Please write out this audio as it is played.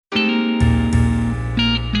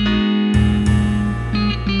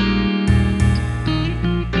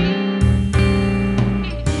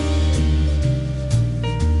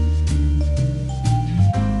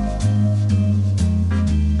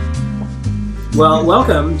Well,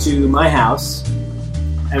 welcome to my house,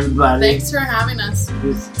 everybody. Thanks for having us.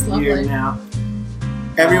 Who's It's here lovely. now?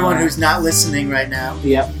 Everyone who's not listening right now.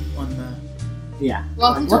 Yep. Yeah.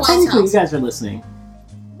 Welcome to Well, Well's technically, house. you guys are listening.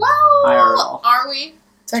 Well, IRL. are we?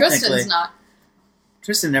 Technically. Tristan's not.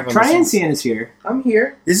 Tristan never Try and listens. see is here. I'm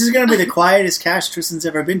here. This is going to be the quietest cast Tristan's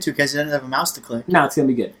ever been to because he doesn't have a mouse to click. No, it's gonna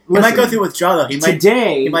be good. He might go through withdrawal though. He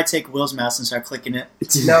Today, might take Will's mouse and start clicking it.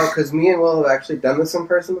 No, because me and Will have actually done this in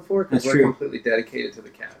person before because That's we're true. completely dedicated to the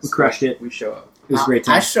cast. We crushed it. We show up. It was a great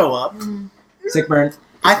I time. show up. Sick burn.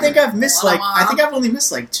 I think I've missed Wow. I've only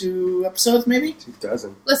missed 2 episodes maybe. 2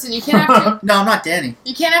 dozen. Listen, you can't have too. No, I'm not Danny.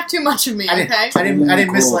 You can't have too much of me. I didn't. Okay. I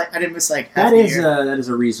didn't miss Cool. half That a is year. that is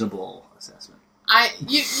a reasonable assessment.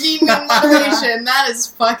 You need moderation. That is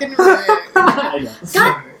fucking rude. I know.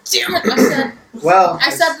 God damn it! Well, I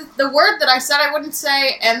said the word that I said I wouldn't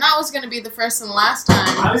say, and that was going to be the first and last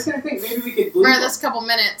time was gonna think maybe we could for this couple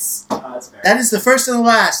minutes. That's fair. That is the first and the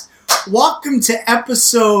last. Welcome to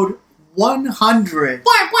episode 100.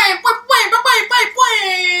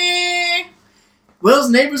 Will's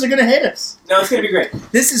neighbors are going to hate us. No, it's gonna be great.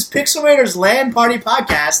 This is Pixel Raiders LAN Party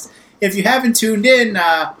Podcast. If you haven't tuned in,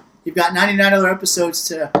 you've got 99 other episodes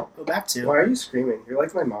to go back to. why are you screaming? You're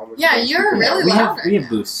like my mom. Yeah, you're really we loud have we right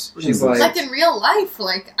have now. boosts. She's We're gonna like- Like in real life,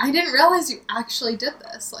 like I didn't realize you actually did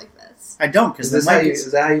this like this. I don't, because Is the mic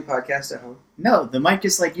is that how you podcast at home? No, the mic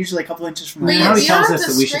is usually a couple inches from my But Now mouth. he you tells have us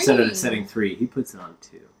to that we should set it at scream. setting 3. He puts it on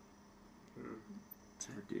 2 to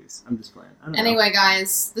reduce. I'm just playing. I don't know. Anyway,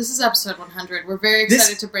 guys, this is episode 100. We're very This-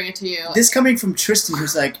 excited to bring it to you. This coming from Tristan,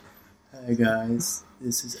 who's like, "Hey guys,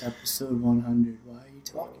 this is episode 100. Why are you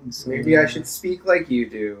talking so Maybe I loud?" should speak like you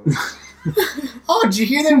do. Oh, did you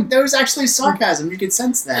hear them? There was actually sarcasm. You could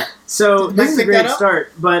sense that. So Did this Mike is a pick great that up?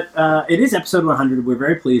 start, but it is episode 100. We're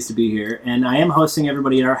very pleased to be here, and I am hosting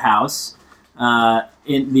everybody at our house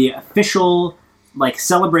in the official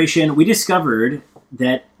celebration. We discovered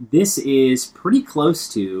that this is pretty close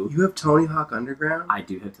to. You have Tony Hawk Underground? I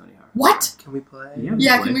do have Tony Hawk. What? Can we play?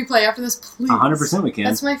 Yeah, can we play after this, please? 100% we can.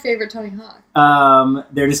 That's my favorite Tony Hawk.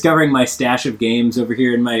 They're discovering my stash of games over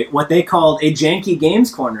here in my what they called a Janky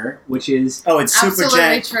Games Corner, which is Oh, it's super Absolutely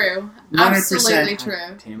jank. true. 100%. Absolutely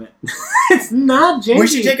true. damn it, it's not Janky. We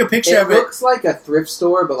should take a picture It of it. looks like a thrift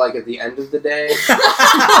store, but like at the end of the day.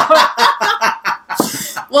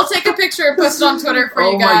 We'll take a picture and post it on Twitter for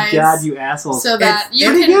Oh you guys. my god, you assholes! So that It's you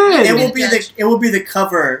pretty can, good. you It can will be judge. the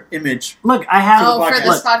cover image. Look, I have. Oh, for podcast.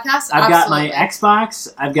 this podcast? I've got my Absolutely.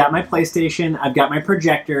 Xbox, I've got my PlayStation, I've got my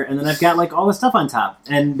projector, and then I've got all the stuff on top.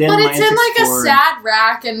 And then But my it's in a N64. sad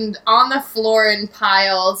rack and on the floor in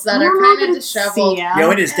piles that are kind of disheveled.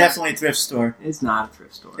 Yo, it is definitely a thrift store. It's not a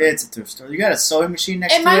thrift store. It's a thrift store. You got a sewing machine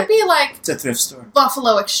next It to might it. be like It's a thrift store.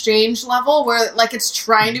 Buffalo Exchange level, where it's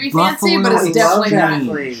trying to be fancy, but Buffalo it's definitely Exchange.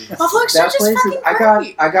 not. place. Buffalo Exchange is place fucking I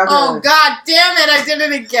great. got Oh god damn it! I did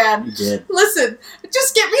it again. You did. Listen,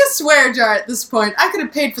 just get me a swear jar at this point. I could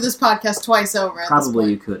have paid for this podcast twice over. At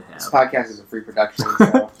Probably you This could This have. podcast is a free production,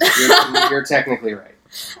 so you're technically right.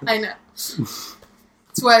 point. I know.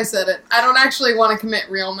 That's why I said it. I don't actually want to commit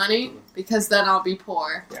real money because then I'll be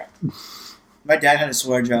poor. My dad had a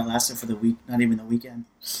swear jar that lasted for the week, not even the weekend.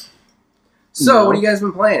 So, No. what have you guys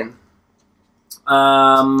been playing?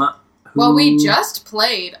 Well, we who- just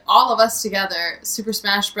played all of us together Super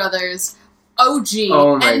Smash Brothers OG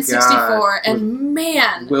Oh my N64, God. and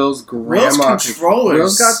man, Will's grandma. Will's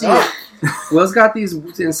controllers Will's got these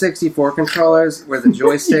N64 controllers where the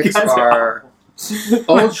joysticks You guys are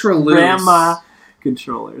ultra loose. Grandma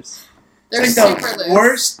controllers. they're It's super like the loose.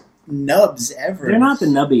 worst nubs ever. They're not the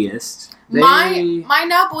nubbiest. My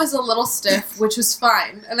nub was a little stiff, which was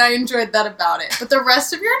fine, and I enjoyed that about it. But the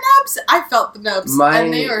rest of your nubs, I felt the nubs,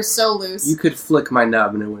 and they are so loose. You could flick my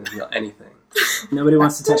nub and it wouldn't feel anything. Nobody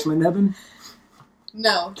wants to touch my nubbin?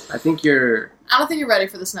 No, I think you're. I don't think you're ready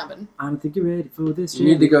for this nubbin. I don't think you're ready for this You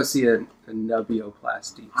need to yet. go see a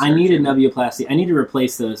nubioplasty. I need a surgeon. nubioplasty. I need to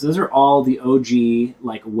replace those. Those are all the OG,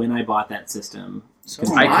 when I bought that system. So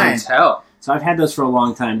I I mine. can tell. So I've had those for a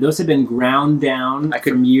long time. Those have been ground down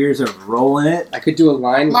from years of rolling it. I could do a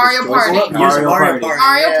line with Mario this Party. joystick. Mario Mario Party.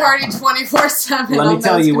 Mario yeah. Party 24/7. Let me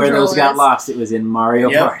tell you where those got lost. It was in Mario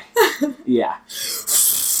Yep. Party. Yeah.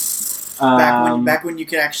 Back when you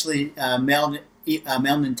could actually mail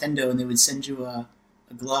Nintendo and they would send you a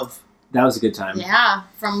glove. That was a good time. Yeah,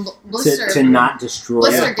 from Blister. To not destroy the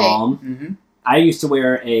Blistergate. palm. Mm-hmm. I used to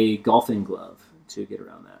wear a golfing glove to get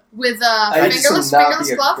around that. With I used to fingerless not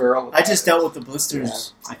be a glove? girl with I just that. dealt with the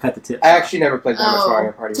blisters. I cut the tip. I actually never played that much Oh.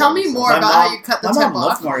 Mario Party. Tell 1, me so- more about how you cut the my tip mom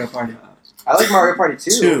loved off. Mario Party. I like Mario Party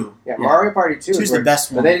 2. 2. Yeah, Yeah. Mario Party 2 Two's is the where- best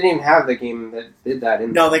But one. they didn't even have the game that did that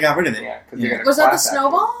in No, they got rid of it. Yeah, because Yeah. they got a Was that the class action.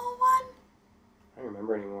 snowball one?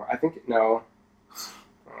 remember anymore. I think no.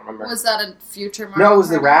 I don't remember. Was that a future Mario No, it was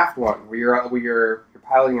the Kart? raft one where you're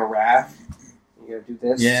piloting a raft. You gotta do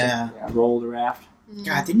this. Yeah. Roll the raft.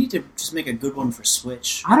 God, they need to just make a good one for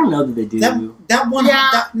Switch. I don't know that they do. That one, Yeah,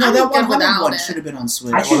 that I'm good 100 without one it. should have been on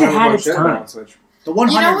Switch. I should have had its Should've been time. on Switch. The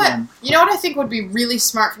 100 You know what? one. You know what I think would be really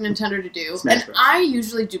smart for Nintendo to do? Smash And Bros. I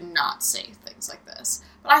usually do not say things like this,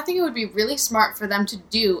 but I think it would be really smart for them to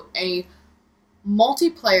do a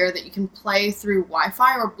multiplayer that you can play through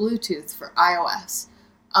Wi-Fi or Bluetooth for iOS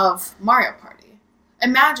of Mario Party.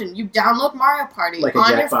 Imagine you download Mario Party Like a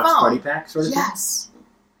on your Jackbox phone. Party Pack sort of thing? Yes.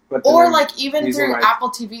 But then Or I'm like even using through my- Apple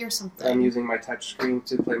TV or something. I'm using my touch screen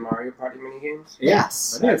to play Mario Party minigames. Yeah,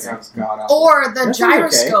 Yes. that That is. sounds god awful. Or the That seems okay.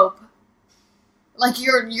 gyroscope. Like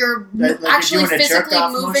you're Like you're actually doing a physically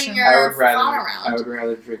jerk-off moving motion? your I would phone rather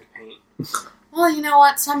around. drink paint. Well, you know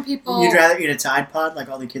what? Some people... You'd rather eat a Tide Pod like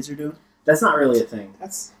all the kids are doing? That's not really a thing.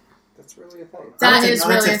 That's really a thing. That That's is a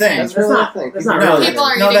really a thing. thing. That's That's really not- a thing. that's not No, really People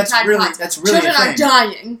are no, eating that's Tide really, Pods. that's really Children a are thing.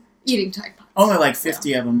 dying eating Tide Pods. Only like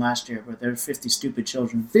 50 of them last year, but there were 50 stupid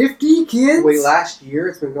children. 50 kids? Wait, last year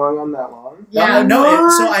it's been going on that long? Yeah.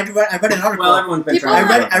 So I read an article. Well, everyone's been People trying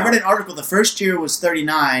to are- I read an article. The first year was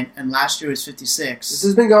 39, and last year was 56. This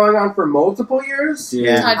has been going on for multiple years? Dude.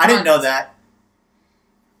 Yeah, Tide I didn't Pods. know that.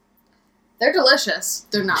 They're delicious.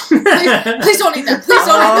 They're not. Please don't eat them. Please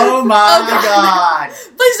don't eat them. Oh my Oh, god!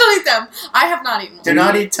 Please don't eat them. I have not eaten Do one.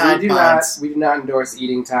 not eat Tide we do Pods. We do not endorse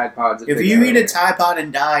eating Tide Pods. at If Big you eat a Area. Tide Pod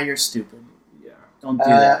and die, you're stupid. Yeah. Don't do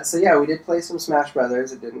that. So yeah, we did play some Smash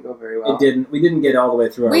Brothers. It didn't go very well. It didn't. We didn't get all the way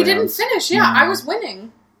through our We didn't rounds. finish. Yeah, No. I was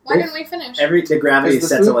winning. Why Well, didn't we finish? The gravity Because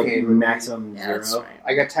the set to food like came. maximum Yeah, that's zero. right.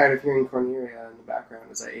 I got tired of hearing Cornelia in the background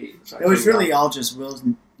as I ate. So I It was turned really off. all just Will's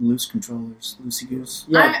loose controllers, loosey goose.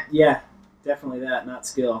 Yeah, yeah, definitely that, not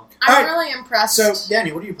skill. I'm Alright. really impressed. So,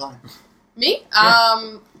 Danny, what are you playing? Me?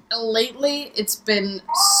 Yeah. Lately, it's been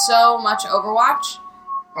so much Overwatch.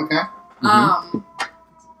 Okay,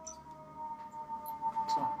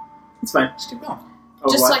 It's fine. let's keep going.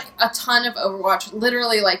 Just Overwatch. like a ton of Overwatch.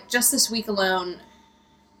 Literally, like just this week alone,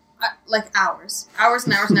 like hours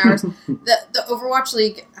and hours and hours. The Overwatch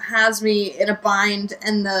League has me in a bind,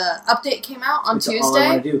 and the update came out on That's all I Tuesday.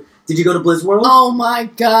 want to do. Did you go to Blizz World? Oh my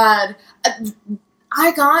god!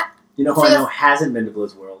 I got You know who for I the- know hasn't been to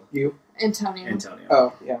Blizz World? You? Antonio. Antonio.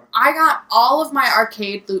 Oh, yeah. I got all of my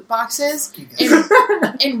arcade loot boxes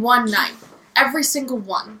in one night. Every single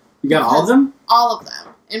one. You got all of them? All of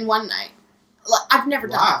them in one night. Like, I've never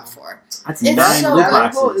done Wow. that before. That's It's 9 so loot good. That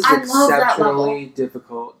level boxes. is I love that exceptionally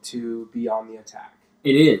difficult to be on the attack.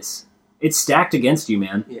 It is. It's stacked against you,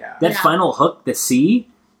 man. Yeah. That Yeah. final hook, the C,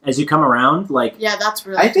 as you come around, like, Yeah, that's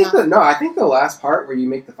really I think tough. I think the last part where you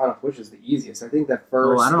make the final push is the easiest. I think that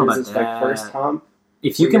first I don't know is about this, that. first hump.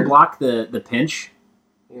 if you can Weird. block the pinch,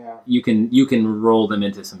 Yeah. you can roll them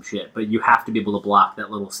into some shit. But you have to be able to block that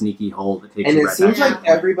little sneaky hole that takes And you it right seems back. like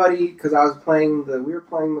everybody, because we were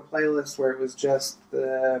playing the playlist where it was just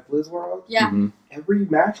the Blizz World. Yeah. Mhm. Every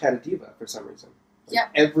match had a diva for some reason. Like, Yep.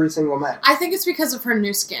 Every single match. I think it's because of her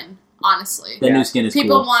new skin, honestly. That Yeah. new skin is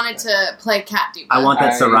People cool. wanted to play Cat Diva. I want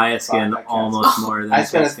that I Soraya bought skin that cat almost skin. more than I the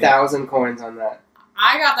spent cat skin. 1,000 coins on that.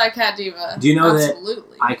 I got that Cat Diva. Do you know that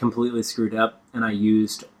Absolutely. I completely screwed up and I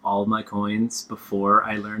used all of my coins before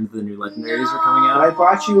I learned the new legendaries were coming But I out?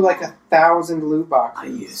 bought you like 1,000 loot boxes. I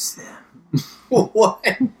used them. What?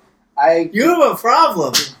 I You have a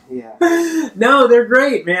problem. yeah. No, they're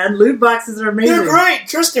great, man. Loot boxes are amazing. They're great.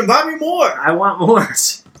 Tristan, buy me more. I want more.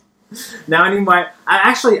 Now I need my.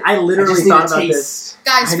 I literally just need thought a about taste. this.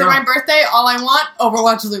 Guys, I for know. my birthday, all I want,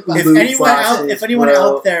 Overwatch loot If boxes. Loot anyone boxes,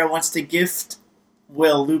 out bro. there wants to gift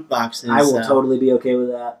Will loot boxes, I will totally be okay with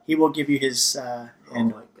that. He will give you his Oh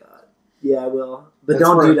handle. my god. Yeah, I will. But That's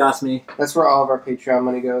don't where- DDoS me. That's where all of our Patreon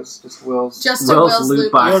money goes. Just Will's Just to Will's Will's loot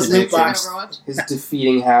loot box boxes. addiction. in Box. Overwatch. his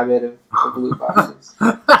defeating habit of loot boxes.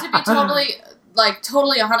 But to be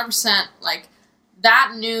totally 100%, like,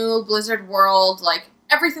 that new Blizzard world, like,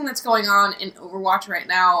 everything that's going on in Overwatch right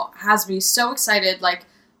now has me so excited. Like,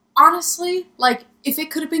 honestly, like, if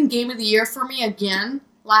it could have been Game of the Year for me again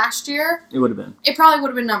last year, It would have been. it probably would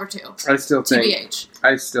have been number 2. I still think TBH.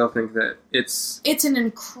 that it's It's an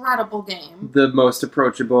incredible game. the most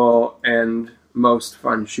approachable and most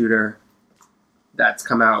fun shooter that's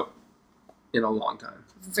come out in a long time.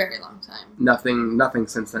 Very long time. Nothing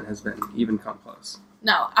since then has been even come close.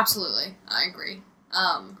 No, absolutely. I agree.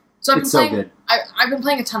 So I've been It's so playing. good. I've been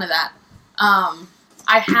playing a ton of that.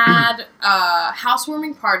 I had a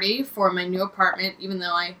housewarming party for my new apartment, even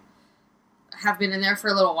though I have been in there for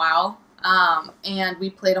a little while. And we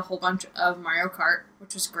played a whole bunch of Mario Kart,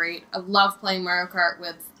 which was great. I love playing Mario Kart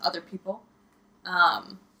with other people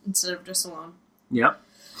instead of just alone. Yep.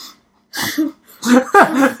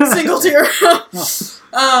 Single tear.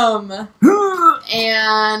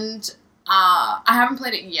 And I haven't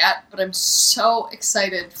played it yet, but I'm so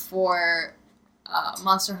excited for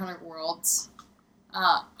Monster Hunter Worlds.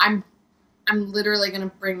 I'm literally going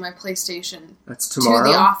to bring my PlayStation That's to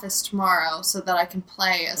tomorrow. the office tomorrow so that I can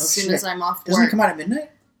play as soon as I'm off Doesn't work. it come out at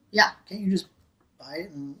midnight? Yeah. Can't you just buy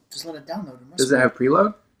it and just let it download? Does it have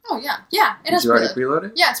preload? Oh, yeah. Yeah, it Did has you already preload. preload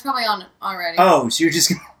it? Yeah, it's probably on already. Oh, so you're just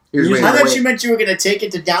gonna... You're just I waiting to thought wait. you meant you were going to take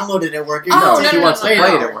it to download it at work. Oh, He no, wants to no, play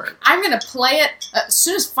no. it at work. I'm going to play it as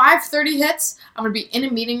soon as 5:30 hits. I'm going to be in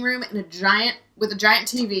a meeting room with a giant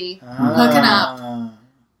TV, hooking up.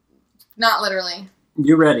 Not literally.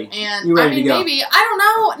 You're ready. And You're I ready mean, to go. maybe, I don't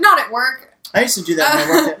know, not at work. I used to do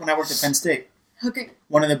that when I worked at Penn State. Hooking.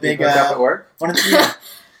 One of the You big hook up at work? one of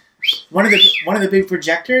the big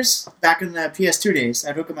projectors back in the PS2 days.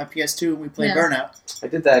 I'd hook up my PS2 and we played Yeah. Burnout. I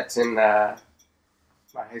did that in my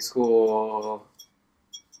high school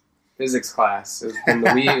physics class. It was, when the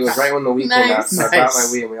Wii, it was right when the Wii came out, Nice. so I brought my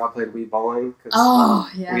Nice. Wii and we all played Wii bowling because Oh,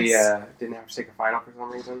 yes. we didn't have to take a final for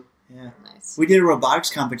some reason. Yeah. Nice. We did a robotics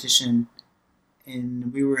competition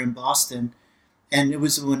we were in Boston, and it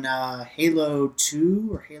was when Halo 2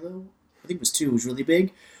 or Halo, I think it was 2, was really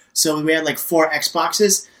big. So we had like 4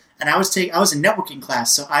 Xboxes, and I was in networking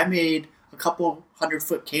class, so I made a couple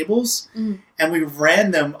 100-foot cables, and we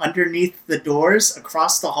ran them underneath the doors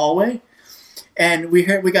across the hallway. And we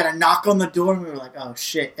got a knock on the door, and we were like, "Oh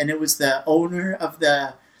shit!" And it was the owner of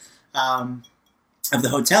the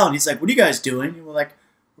hotel, and he's like, "What are you guys doing?" And we're like,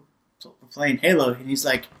 "We're playing Halo." And he's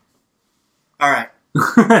like, "All right,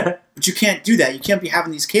 but you can't do that. You can't be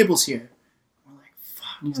having these cables here." We're like, "Fuck!"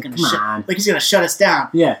 He's gonna he's gonna shut us down.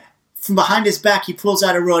 Yeah. From behind his back, he pulls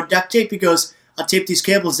out a roll of duct tape. He goes, "I'll tape these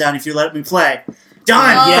cables down if you let me play."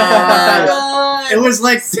 Done. Oh, Yeah. God. It was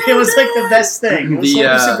like the best thing. It was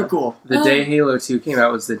super cool. The day Halo 2 came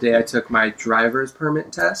out was the day I took my driver's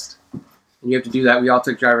permit test. And you have to do that. We all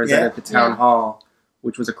took driver's ed at the town hall,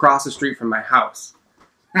 which was across the street from my house.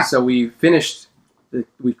 So we finished the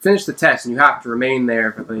test, and you have to remain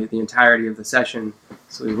there for the entirety of the session.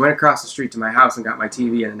 So we went across the street to my house and got my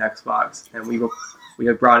TV and an Xbox, and we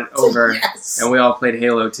had brought it over, Yes. and we all played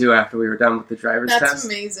Halo 2 after we were done with the driver's test. That's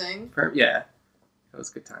amazing. Yeah, that was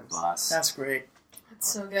good times. Boss. That's great.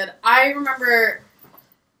 That's so good. I remember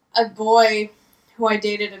a boy who I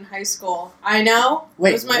dated in high school. I know.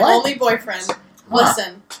 Wait, it was my what? only boyfriend.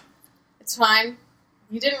 Listen, it's fine.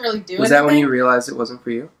 You didn't really do anything. Was that when you realized it wasn't for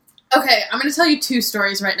you? Okay, I'm going to tell you 2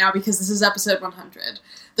 stories right now because this is episode 100.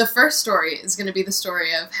 The first story is going to be the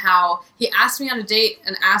story of how he asked me on a date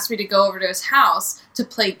and asked me to go over to his house to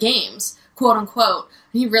play games, quote unquote.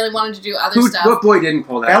 He really wanted to do other stuff. What boy didn't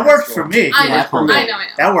pull that? That out worked of for school? me. I Yeah, know.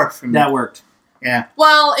 That worked for me. That worked. Yeah.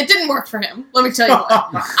 Well, it didn't work for him. Let me tell you what.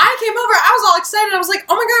 I came over. I was all excited. I was like,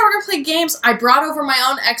 "Oh my god, we're gonna play games!" I brought over my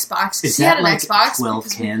own Xbox. Is He that had an like Xbox. 12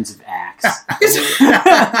 cans of Axe?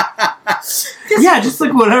 Because Yeah, just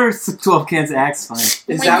like whatever. 12 cans of Axe, fine. Oh Is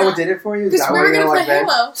my that God. what did it for you? Is that we why were you gonna don't play like Ben?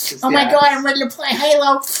 Halo. Just Oh the my axe? god, I'm ready to play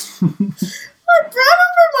Halo. I brought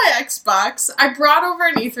over my Xbox. I brought over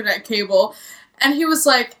an Ethernet cable, and he was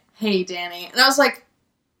like, "Hey, Danny," and I was like,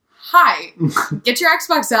 "Hi, get your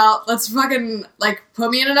Xbox out. Let's fucking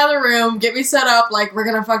put me in another room, get me set up. We're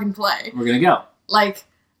gonna fucking play. We're gonna go.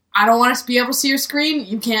 I don't want to be able to see your screen.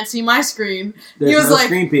 You can't see my screen." There's He was no like,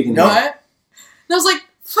 screen peeking. Nope. What? And I was like,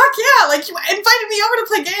 "Fuck yeah! You invited me over to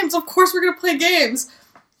play games. Of course we're gonna play games."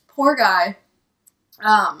 Poor guy.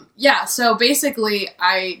 Yeah. So basically,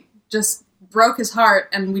 I just broke his heart,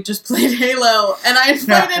 and we just played Halo. And I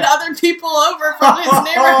invited other people over from his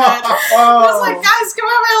neighborhood. I was like, "Guys, come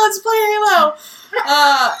over, let's play Halo."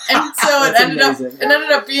 And so it That's ended amazing. up. It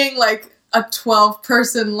ended up being like a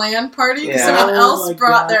 12-person LAN party. Yeah. Someone Oh else my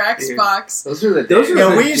brought God, their dude. Xbox. Those were the Those days. were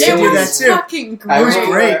Yeah, we used to It do was that too. fucking great. I was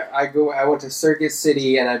great. I went to Circuit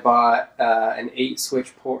City and I bought an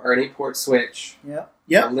 8-port switch. Yep. A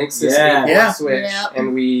Yep. Linksys Yeah. 8-port Yeah. switch, Yep.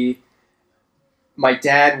 and my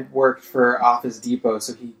dad worked for Office Depot,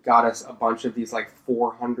 so he got us a bunch of these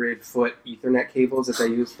 400-foot Ethernet cables that they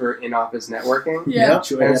use for in-office networking. Yeah.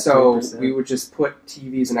 Yep. And so we would just put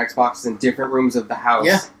TVs and Xboxes in different rooms of the house,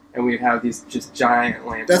 Yeah. and we'd have these just giant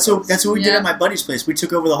lamps. That's what we did Yeah. at my buddy's place. We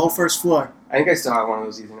took over the whole first floor. I think I still have one of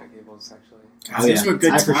those Ethernet cables, actually. Oh, Those yeah. were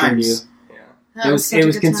good I for sure times. do. Yeah. That It was such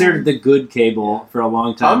a good considered time. the good cable for a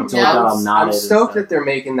long time until it got all knotted. I'm and stoked stuff. that they're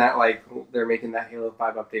making that Halo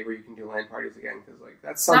 5 update where you can do LAN parties again, because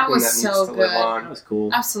that's something that, was needs so to live good. That on. was cool.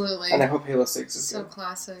 Absolutely. And I hope Halo 6 is So good.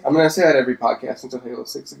 classic. I'm gonna say that every podcast until Halo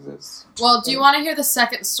 6 exists. Well, do you want to hear the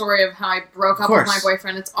second story of how I broke Of up with course. my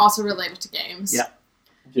boyfriend? It's also related to games. Yeah.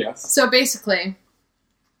 Yes. So basically,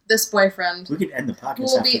 this boyfriend We could end the podcast. who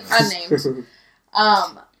will be after this. unnamed.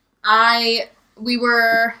 We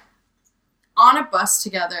were on a bus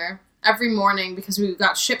together every morning because we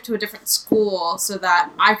got shipped to a different school so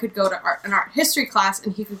that I could go to an art history class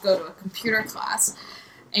and he could go to a computer class.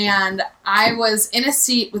 And I was in a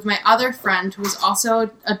seat with my other friend who was also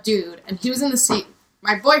a dude, and he was in the seat.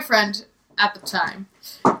 My boyfriend at the time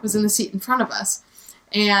was in the seat in front of us.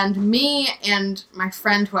 And me and my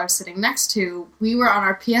friend who I was sitting next to, we were on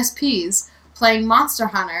our PSPs playing Monster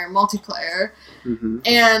Hunter multiplayer. Mm-hmm.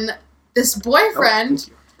 And this boyfriend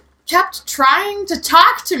kept trying to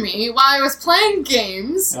talk to me while I was playing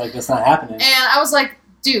games. You're like, that's not happening. And I was like,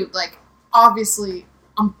 dude, like, obviously,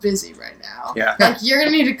 I'm busy right now. Yeah. Like, you're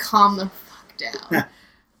gonna need to calm the fuck down.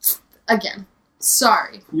 Again,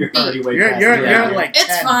 sorry. You're already way You're, past you're, it. you're like It's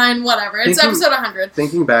 10. fine, whatever. It's Thinking- episode 100.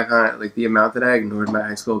 Thinking back on it, like the amount that I ignored my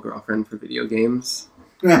high school girlfriend for video games,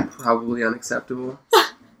 Yeah. probably unacceptable.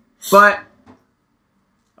 But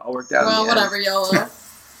all worked out. Well, in the end. whatever, YOLO.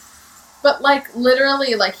 But, like,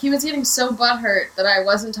 literally, like, he was getting so butthurt that I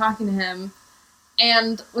wasn't talking to him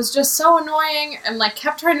and was just so annoying and, like,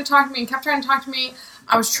 kept trying to talk to me and kept trying to talk to me.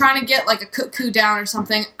 I was trying to get, like, a cuckoo down or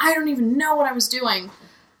something. I don't even know what I was doing.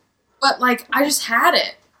 But, like, I just had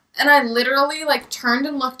it. And I literally, like, turned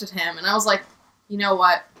and looked at him and I was like, you know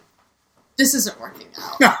what? This isn't working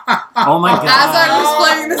out. Oh my god. As I was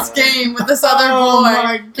playing this game with this other Oh boy, my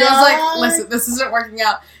I was like, God. listen, this isn't working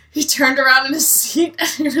out. He turned around in his seat and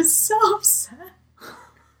he was so upset.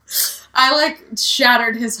 I, like,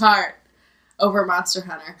 shattered his heart over Monster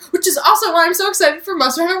Hunter, which is also why I'm so excited for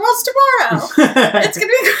Monster Hunter Worlds tomorrow. It's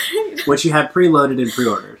gonna be great. Which you have preloaded and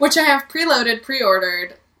pre-ordered. Which I have preloaded,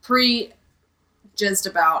 pre-ordered, jizzed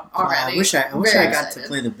about already. I wish I Very got to excited.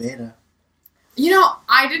 play the beta. You know,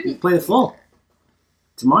 I You didn't... play the full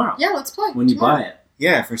tomorrow Yeah, let's play. when you tomorrow. buy it.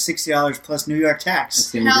 Yeah, for $60 plus New York It's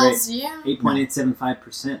tax. gonna be Hells great. yeah.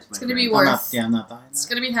 8.875%. It's gonna be I'm worth. not buying It's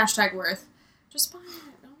that. gonna be hashtag worth. Just buy it.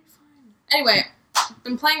 It'll be fine. Anyway,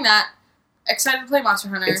 been playing that. Excited to play Monster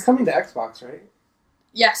Hunter. It's coming to Xbox, right?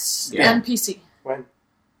 Yes, Yeah. and PC. When?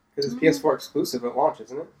 Because it's PS4 exclusive at launch,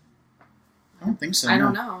 isn't it? I don't think so. I no.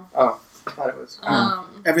 don't know. Oh, I thought it was.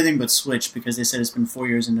 Everything but Switch, because they said it's been 4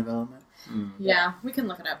 years in development. Yeah, we can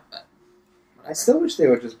look it up, but I still wish they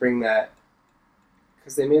would just bring that,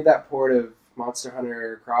 because they made that port of Monster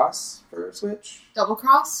Hunter Cross for Switch. Double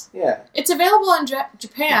Cross. Yeah. It's available in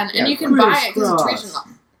Japan, Yeah, and you can Criss buy it because it's Cross. regional.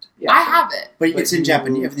 Yeah. I have it. But But it's in you-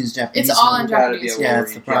 Japanese. Everything's Japanese. It's all now. in Gotta be Japanese. able Yeah, to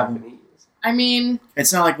that's the read problem. Japanese. I mean,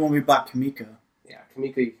 It's not like when we bought Kamiko. Yeah,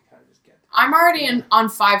 Kamiko, you can kind of just get. I'm already on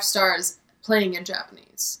 5 stars playing in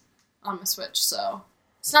Japanese on my Switch, so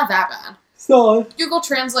it's not that bad. So. Google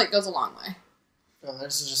Translate goes a long way, Oh,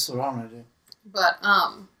 this is just what I'm gonna do. but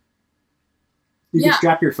You Yeah. can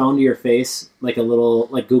strap your phone to your face like a little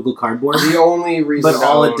like Google Cardboard, The only reason. but to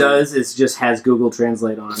all own- it does is just has Google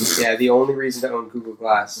Translate on. Yeah, the only reason to own Google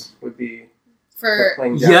Glass would be for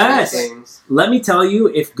playing Yes! Japanese games. Let me tell you,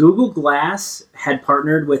 if Google Glass had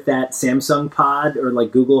partnered with that Samsung Pod or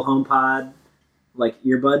like Google HomePod, like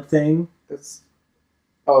earbud thing, That's.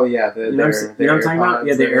 Oh yeah, you know what I'm talking about?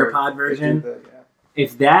 Yeah, the AirPod version.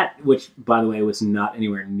 If that, which by the way was not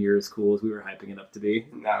anywhere near as cool as we were hyping it up to be,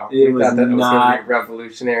 No, It we was thought that was going to not- be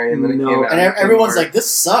revolutionary, and then it No. came out. And it didn't everyone's work. like, "This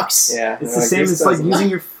sucks." Yeah, it's they're the same this as like doesn't- using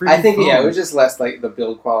your freaking I think phone. yeah, it was just less like the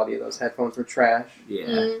build quality of those headphones were trash. Yeah.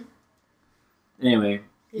 Mm, Anyway,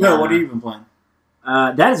 Well, what have you been playing?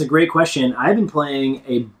 that is a great question. I've been playing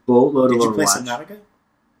a boatload Did of you play Overwatch. Subnautica?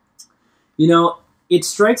 You know, it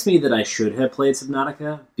strikes me that I should have played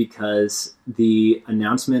Subnautica because the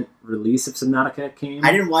announcement release of Subnautica came.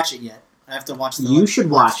 I didn't watch it yet. I have to watch the. You should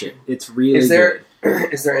watch it. It's really Is there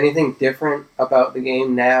good. is there anything different about the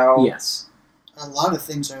game now? Yes. A lot of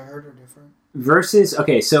things I heard are different. Versus,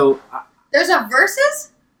 okay, so there's a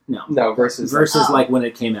versus. No, versus versus Oh. like when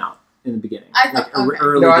it came out in the beginning, I like thought- okay.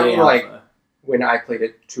 early No, I day mean, alpha. like, when I played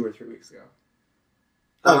it 2 or 3 weeks ago.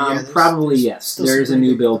 There's- Probably there's yes. still There's a some new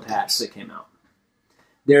really build good patch updates. that came out.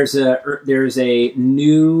 There's a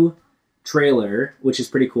new trailer, which is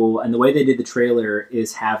pretty cool. And the way they did the trailer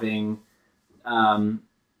is having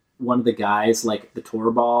one of the guys, like the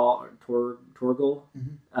Torgal,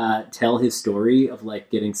 Mhm. tell his story of like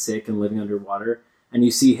getting sick and living underwater. And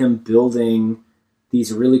you see him building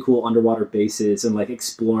these really cool underwater bases and like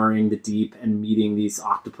exploring the deep and meeting these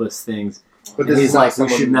octopus things. But And this he's is not like, we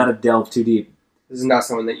someone, should not have delved too deep. This is not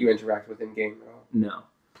someone that you interact with in game at all. No.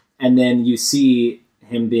 And then you see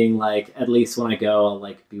him being like, at least when I go, I'll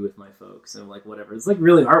like be with my folks and like whatever. It's like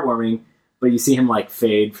really heartwarming, but you see him like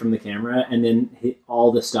fade from the camera, and then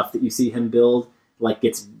all the stuff that you see him build like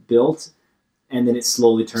gets built, and then it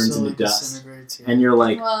slowly turns So into it dust. disintegrates, yeah. And you're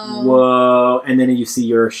like, Whoa. whoa. And then you see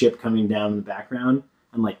your ship coming down in the background.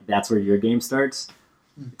 And like, that's where your game starts.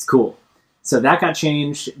 It's cool. So that got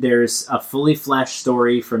changed. There's a fully fleshed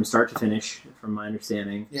story from start to finish, from my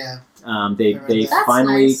understanding. Yeah. They That's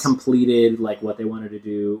finally nice. completed like what they wanted to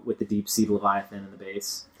do with the deep sea Leviathan in the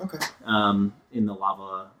base. Okay. In the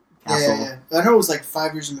lava castle. Yeah. I know it was like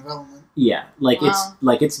 5 years in development. Yeah, like Wow.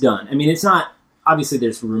 it's done. I mean, it's not obviously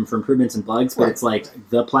there's room for improvements and bugs, but Right, it's like right.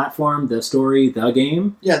 the platform, the story, the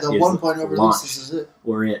game, Yeah, the Is 1.0 release, launched. this is it.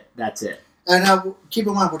 or it. That's it. And now, keep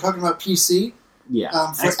in mind, we're talking about PC.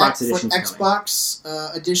 Yeah, For Xbox edition's coming.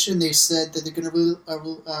 Xbox edition, they said that they're going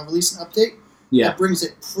to release an update Yeah, that brings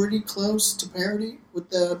it pretty close to parity with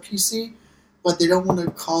the PC, but they don't want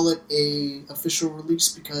to call it a official release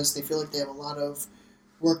because they feel like they have a lot of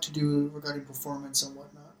work to do regarding performance and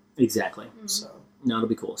whatnot. exactly. So No, it'll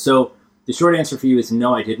be cool. So the short answer for you is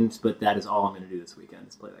no, I didn't, but that is all I'm going to do this weekend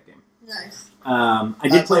is play that game. Nice. I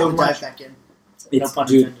did play I'll dive Overwatch. back in. It's, No pun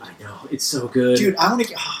dude, intended. I know it's so good. Dude, I want to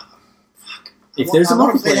get. fuck. If there's a I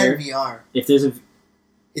want to play that multiplayer- in VR. if there's a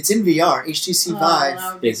It's in VR, HTC Oh, Vive.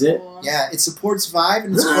 that would be Is it? cool. Yeah, it supports Vive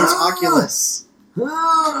and it supports Oculus.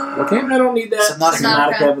 okay, I don't need that. Subnautica.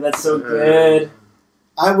 Subnautica, but that's so good.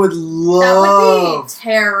 I would That love. would be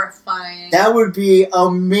terrifying. That would be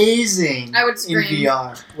amazing. I would in scream.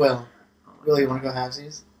 VR. Will, you want to go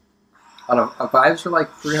halvesies? I don't know. Vives are like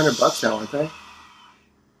 $300 now, aren't they?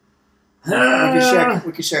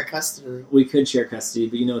 We could share custody. We could share custody,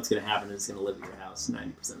 but you know what's going to happen is it's going to live at your house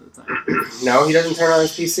 90% of the time. No, he doesn't turn on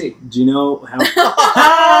his PC. Do you know how...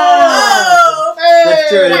 Oh! That's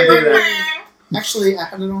true, I didn't think of that. Actually, I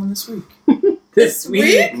had it on this week. This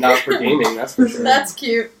week? Not for gaming, that's for sure. That's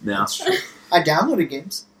cute. No. That's true. I downloaded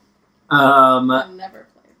games. I've never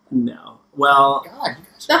played. No. Well, God, you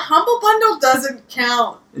guys The Humble Bundle doesn't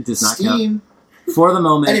count. it does not count. Steam. For the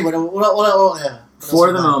moment, Anyway, what else for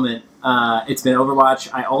we the got? moment, it's been Overwatch.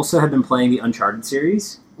 I also have been playing the Uncharted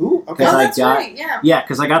series. Ooh, okay. Because Oh, I that's got- right, yeah. Yeah,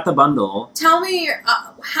 because I got the bundle. Tell me,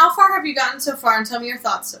 how far have you gotten so far, and tell me your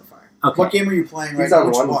thoughts so far. Okay. What game are you playing right He's now? on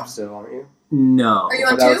Which one one? still, aren't you? No. Are you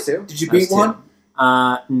on Oh, that two? was two? Did you That's beat two. one?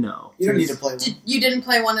 No. You don't need to play one. You didn't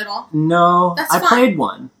play one at all? No. That's I fine. played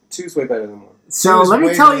one. Two's way better than one. So Two is let me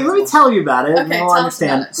way tell better you. than Let me one. tell you about it. Okay, and you'll tell us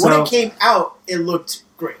understand. about it. So When it came out, it looked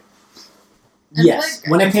great. And yes,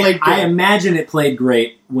 played when great. it came, And played I good. imagine it played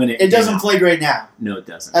great when it. It doesn't came out. play great now. No, it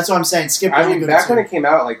doesn't. That's what I'm saying. Skip I really mean, good back too. when it came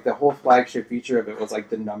out, like the whole flagship feature of it was like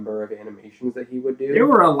the number of animations that he would do. There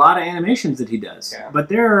were a lot of animations that he does, Yeah. but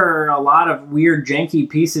there are a lot of weird, janky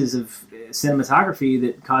pieces of cinematography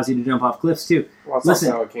that cause you to jump off cliffs too. Well, it's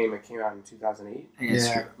Listen. also it came out in 2008. And it's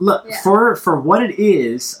Yeah. true. Look, Yeah. for what it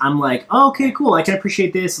is, I'm like, oh, okay, cool. I can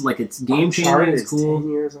appreciate this. Like, it's game changing. Uncharted It's is cool. 10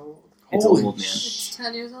 years old. It's Holy old, man. It's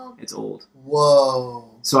 10 years old. It's old. Whoa.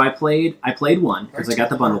 So I played one because I got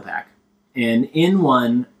the bundle pack, and in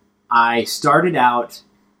one I started out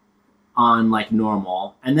on like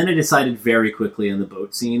normal, and then I decided very quickly in the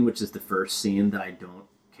boat scene, which is the first scene, that I don't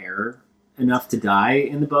care enough to die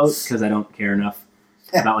in the boat because I don't care enough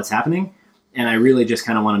about what's happening, and I really just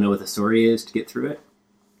kind of want to know what the story is to get through it.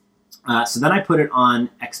 So then I put it on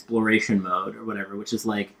exploration mode or whatever, which is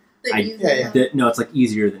like Yeah. no, it's like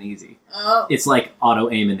easier than easy. Oh. It's like auto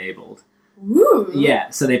aim enabled. Woo. Yeah,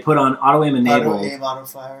 so they put on auto aim enabled. Auto aim, auto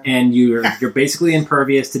fire. And you're basically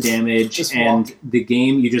impervious to damage, Just and walk. the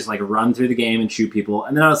game, you just like run through the game and shoot people.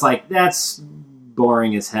 And then I was like, that's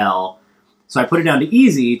boring as hell. So I put it down to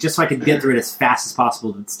easy just so I could get through it as fast as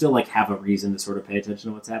possible, but still like have a reason to sort of pay attention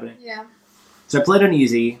to what's happening. Yeah. So I played on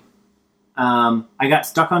easy. I got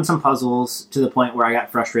stuck on some puzzles to the point where I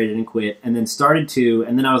got frustrated and quit, and then started 2,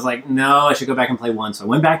 and then I was like, no, I should go back and play 1. So I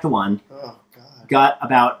went back to 1. Oh, God. Got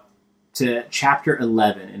about to chapter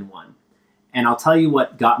 11 in 1. And I'll tell you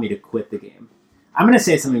what got me to quit the game. I'm going to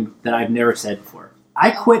say something that I've never said before. I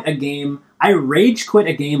rage quit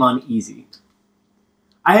a game on easy.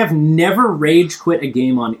 I have never rage quit a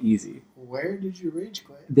game on easy. Where did you rage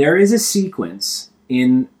quit? There is a sequence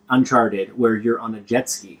in Uncharted where you're on a jet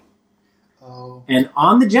ski. Oh. And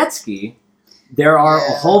on the jet ski, there are a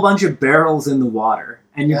Yeah. whole bunch of barrels in the water.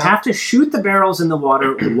 And you Yeah. have to shoot the barrels in the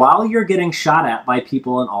water while you're getting shot at by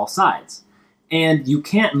people on all sides. And you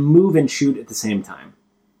can't move and shoot at the same time.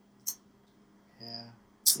 Yeah.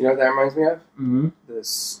 You know what that reminds me of? Mm-hmm. The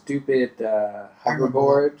stupid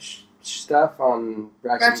hoverboard stuff on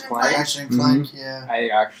Ratchet and Ratchet and Clank. Ratchet and Clank, yeah. I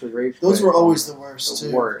actually raged. Those quit were on always the worst, the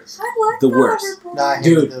too. worst. I like The worst. hoverboard. No, I hated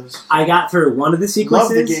Dude, those. I got through one of the Love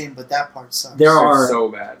sequences. the game, but that part sucks. There They're are so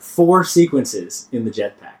bad. 4 sequences in the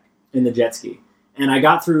jetpack, in the jet ski. And I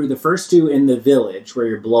got through the first 2 in the village where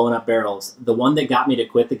you're blowing up barrels. The one that got me to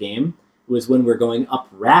quit the game was when we're going up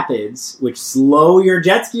rapids, which slow your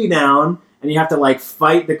jet ski down, and you have to like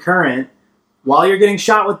fight the current while you're getting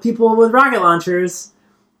shot with people with rocket launchers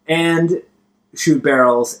and shoot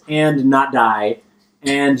barrels and not die.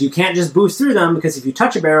 And you can't just boost through them because if you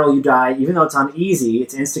touch a barrel, you die. Even though it's on easy,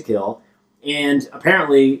 it's insta-kill. And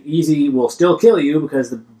apparently, easy will still kill you because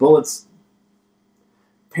the bullets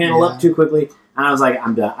panel up too quickly. And I was like,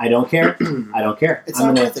 I'm done. I don't care. I don't care. It's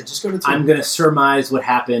not worth it. Just go to 2. I'm going to surmise what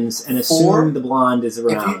happens and assume the blonde is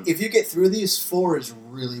around. If you get through these, 4 is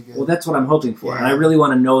really good. Well, that's what I'm hoping for. Yeah. And I really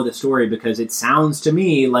want to know the story because it sounds to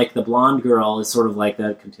me like the blonde girl is sort of like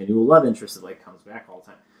that continual love interest that like comes back all the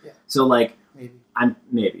time. Yeah. So like,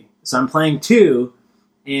 maybe. So I'm playing 2,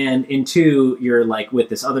 and in 2, you're like with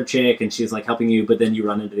this other chick and she's like helping you, but then you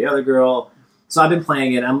run into the other girl. So I've been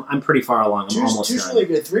playing it. I'm pretty far along. I'm almost done. 2's really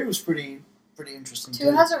good. 3 was pretty interesting.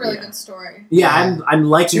 2 has a really good story. Yeah, I'm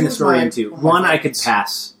liking the story in 2. one of 1 my I could favorites.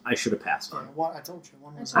 pass. I should have passed on. I told you.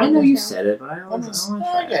 1 was I know you Yeah. said it, but I want to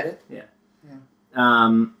try I get it.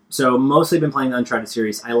 So mostly been playing the Uncharted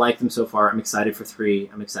series. I like them so far. I'm excited for 3.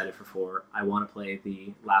 I'm excited for 4. I want to play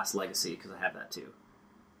the Last Legacy because I have that too.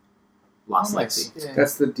 Lost Legacy. Yeah.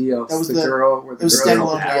 That's the deal. That was the the- girl. Where the it was girl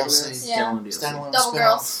standalone protagonist. DLC. Yeah. Standalone DLC. Standalone Double spin-off.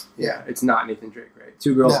 girls. Yeah, it's not Nathan Drake, right?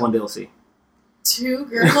 2 girls, No. 1 DLC. 2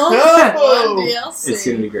 girls, Oh! 1 DLC. It's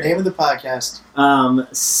going to be great. Name of the podcast.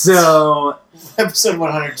 So Episode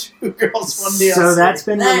 102 girls, 1 DLC. So that's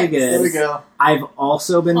been really Nice. There we good. go. I've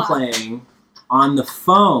also been Wow. playing on the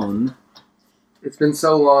phone. It's been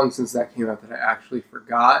so long since that came out that I actually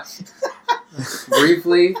forgot.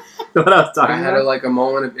 Briefly, What I was I talking had about. a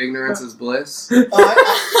moment of ignorance as bliss,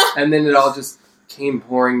 Oh, and then it all just came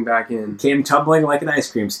pouring back in. Came tumbling like an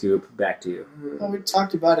ice cream scoop back to you. we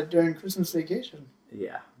talked about it during Christmas vacation.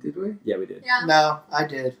 Yeah. Did we? Yeah, we did. Yeah. No, I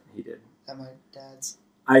did. He did. At my dad's.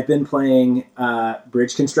 I've been playing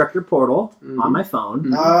Bridge Constructor Portal Mhm. on my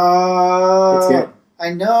phone. Oh, It's good. I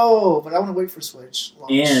know, but I want to wait for Switch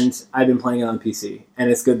launch. And I've been playing it on PC. And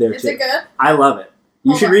it's good there Is too. it good? I love it.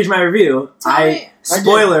 You Hold should on. read my review. Tell me.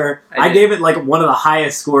 Spoiler, I I did. gave it like one of the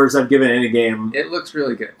highest scores I've given any game. It looks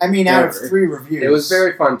really good. I mean, out of Whatever. 3 reviews, It was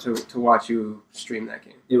very fun to watch you stream that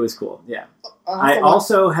game. It was cool. Yeah. I'll have I to watch-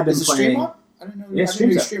 also have been Is the stream playing. up? I didn't know. Yeah, I didn't know you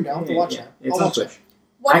streams up. streamed. I'll have to Yeah, watch yeah. it. It's I'll on watch it. Twitch.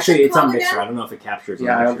 What's Actually, it it's on called Mixer. again? I don't know if it captures.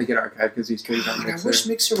 Yeah, on I don't Mixer. think it archived because he streamed on God, I Mixer. wish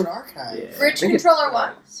Mixer would archive. Yeah. Bridge I think it controller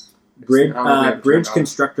what? does. Bridge, I don't know if they have it Bridge turned on.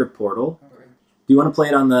 Constructor Portal. Okay. Do you want to play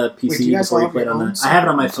it on the PC Wait, do you guys before all you have play it your on own the? I have it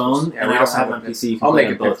on my separate phone, Yeah, and we I don't also have have it on it. PC. You can I'll play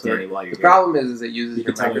make it it on both, fit for Danny, it. while you're The here. problem is it uses You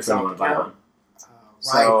your can tell me which one you Microsoft want to buy account. on.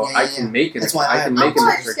 So Right, I can make it. That's why I can I'll make a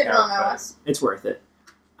probably Mixer just get it on account. iOS. It's worth it.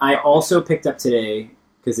 I also picked up today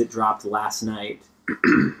because it dropped last night.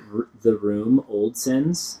 The Room Old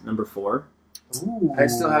Sins #4. Ooh. I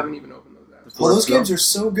still haven't even opened those apps. Well, those games are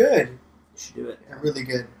so good. You should do it. They're really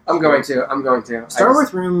good. I'm going to. Start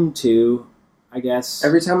with Room 2, I guess.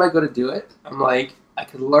 Every time I go to do it, I'm like, I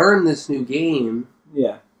could learn this new game,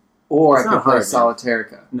 Yeah. or It's I not could play hard, man.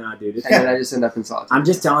 Solitarica. Nah, dude. It's And then I just end up in Solitarica. I'm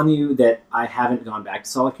just telling you that I haven't gone back to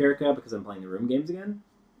Solitarica because I'm playing the Room games again.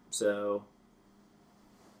 So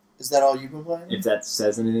Is that all you've been playing? if that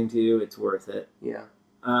says anything to you, it's worth it. Yeah.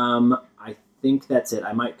 I think that's it.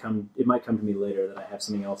 It might come to me later that I have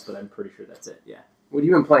something else, but I'm pretty sure that's it. Yeah. What have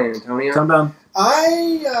you been playing, Antonio? Calm down.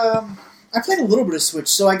 I played a little bit of Switch,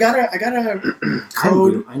 so I got a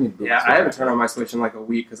code. I need to Yeah, I haven't turned on my Switch in like a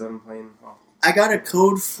week because I've been playing. Well, I got a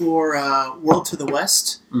code for World to the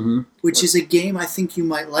West, Mm-hmm. which is a game I think you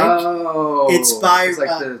might like. Oh, It's by,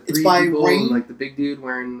 like the it's three by people, Rain. like the big dude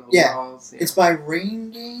wearing the Yeah. overalls. It's by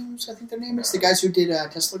Rain Games, I think their name is. The guys who did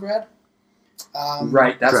Tesla Grad.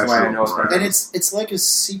 Right, that's Crash why I Room. know it's by And Rain. it's like a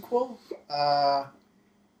sequel.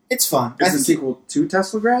 It's fun. It's I a think sequel to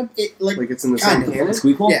Tesla Grad? it, Like it's in the kind same of. canon?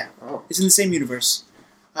 Squeakquel? Yeah, Oh. it's in the same universe.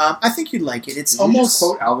 I think you'd like it. It's Did you almost. just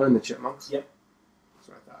quote Alvin and the Chipmunks? Yep. That's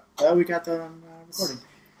what I thought. We got that on recording.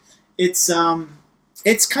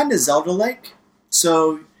 It's kind of Zelda-like.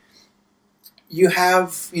 So you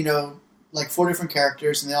have like 4 different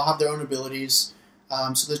characters, and they all have their own abilities.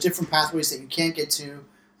 So there's different pathways that you can't get to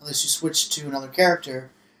unless you switch to another character.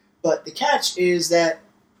 But the catch is that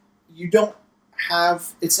you don't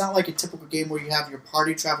have. It's not like a typical game where you have your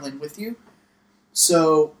party traveling with you.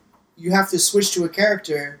 So you have to switch to a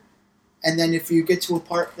character, and then if you get to a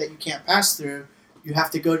part that you can't pass through, you have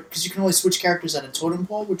to go, because you can only switch characters at a totem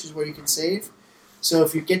pole, which is where you can save. So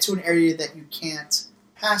if you get to an area that you can't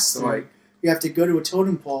pass through, like- you have to go to a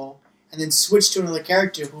totem pole and then switch to another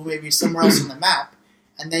character who may be somewhere else on the map,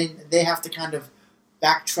 and then they have to kind of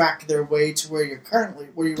backtrack their way to where you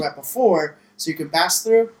were at before, so you can pass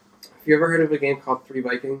through. Have you ever heard of a game called Three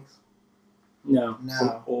Vikings? No. It's an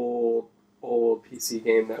No. old old PC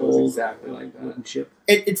game that was exactly like that. Ship.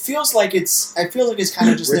 It feels like it's. I feel like it's kind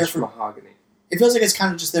of just there Rich for. mahogany. It feels like it's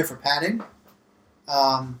kind of just there for padding.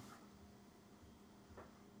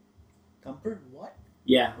 Thumper? What?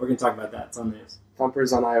 Yeah, we're gonna talk about that. It's on news.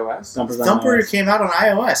 Thumper's on iOS. Thumper came out on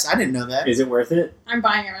iOS. I didn't know that. Is it worth it? I'm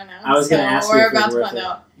buying it right now. I was gonna ask you we're if it was about to worth find it.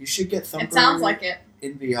 out. You should get Thumper. It sounds like it.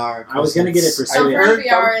 In VR. I was gonna get it for Thumper Switch.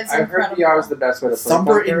 in VR is I've heard incredible. VR is the best way to play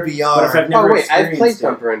Thumper in But if VR. I've never Oh wait, I've played experienced it.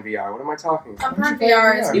 Thumper in VR. What am I talking about? Thumper in When'd you play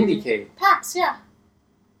VR VR? is Indiecade. PAX, yeah.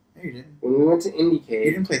 No, you didn't. When we went to You Indiecade,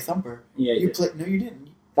 didn't play Thumper. Yeah, You played. No, you didn't.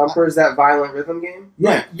 Thumper is that violent rhythm game.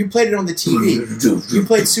 Right. You played it on the TV. You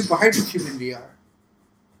played Super Hypercube in VR.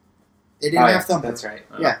 They didn't have Thumper. That's right.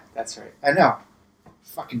 Yeah. That's right. I know.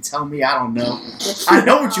 Fucking tell me I don't know. I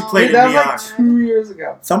know what you played in That was VR. like 2 years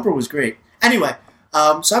ago. Thumper was great. Anyway,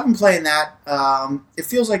 so I've been playing that. It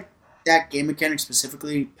feels like that game mechanic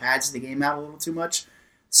specifically pads the game out a little too much.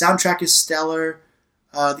 Soundtrack is stellar.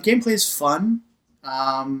 The gameplay is fun.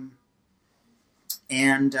 And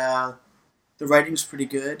the writing's pretty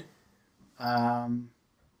good. Yeah,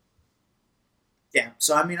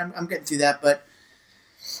 so I mean, I'm getting through that, but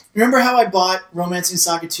remember how I bought Romancing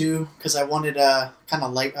Saga 2 because I wanted a kind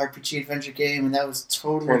of light RPG adventure game, and that was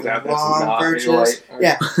totally Turns the out that's wrong not version. light.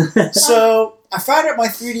 Yeah. So I fired up my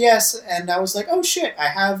 3DS, and I was like, oh shit, I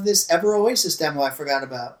have this Ever Oasis demo I forgot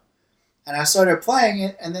about. And I started playing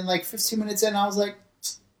it, and then like 15 minutes in, I was like,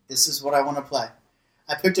 this is what I want to play.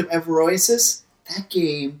 I picked up Ever Oasis. That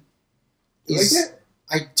game is... You like it?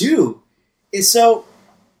 I do.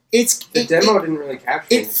 The demo didn't really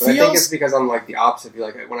capture it me, but I think feels- it's because I'm like the opposite.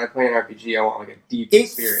 Like when I play an RPG, I want like a deep It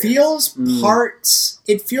experience. feels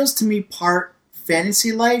It feels to me part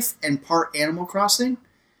Fantasy Life and part Animal Crossing.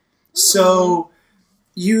 So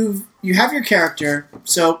you have your character.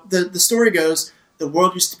 So the story goes: the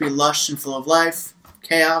world used to be lush and full of life.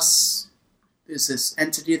 Chaos is this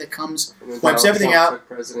entity that comes, And then wipes Donald everything Trump out. took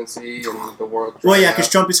presidency and the world. Well, yeah, dried because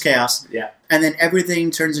up. Trump is chaos. Yeah. And then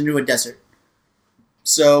everything turns into a desert.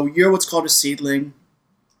 So you're what's called a seedling.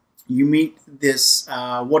 You meet this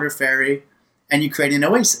water fairy, and you create an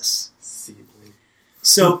oasis. Seedling.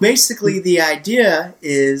 So basically, the idea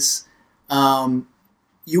is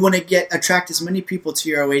you want to attract as many people to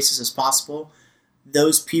your oasis as possible.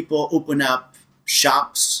 Those people open up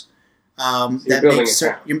shops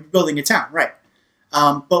you're building a town, right?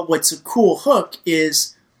 But what's a cool hook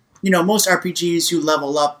is, most RPGs you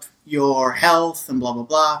level up your health and blah blah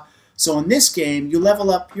blah. So in this game, you level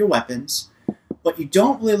up your weapons, but you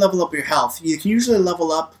don't really level up your health. You can usually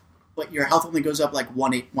level up, but your health only goes up like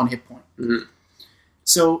one hit point. Mm-hmm.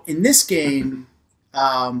 So in this game,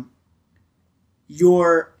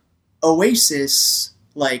 your oasis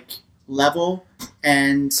level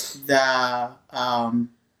and the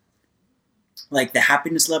the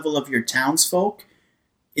happiness level of your townsfolk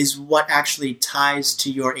is what actually ties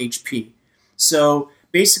to your HP. So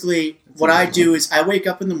basically, what I do is I wake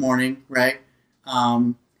up in the morning, right?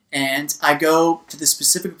 And I go to the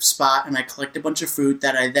specific spot and I collect a bunch of fruit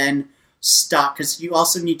that I then stock, because you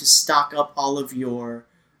also need to stock up all of your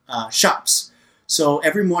shops. So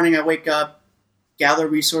every morning I wake up, gather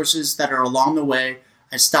resources that are along the way,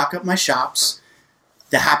 I stock up my shops,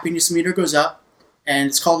 the happiness meter goes up, and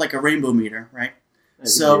it's called like a rainbow meter, right?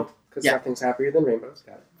 So, Because yeah. nothing's happier than rainbows.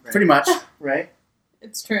 Got it. Right. Pretty much, right?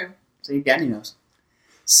 It's true. So you Danny knows.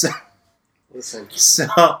 So Listen.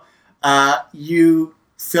 you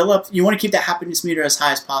fill up. You want to keep that happiness meter as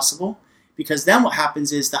high as possible, because then what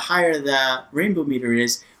happens is the higher the rainbow meter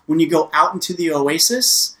is, when you go out into the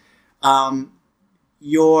oasis,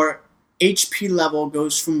 your HP level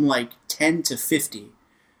goes from like 10 to 50,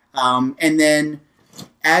 and then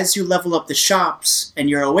as you level up the shops and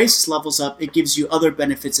your oasis levels up, it gives you other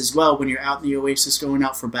benefits as well when you're out in the oasis going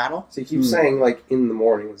out for battle. So you keep saying like in the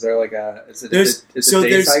morning. Is there like a? Is it There's a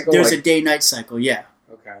day cycle? there's like, a day-night cycle, yeah.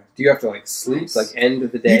 Okay. Do you have to like sleep like end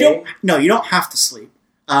of the day? You don't have to sleep.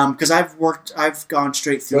 Because I've gone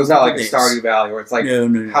straight through. So it's not like days. a Stardew Valley where it's like,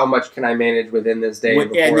 no. how much can I manage within this day?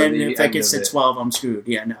 Before And then the if I end get of to it? 12, I'm screwed.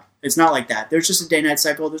 Yeah, no. It's not like that. There's just a day-night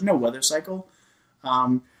cycle. There's no weather cycle.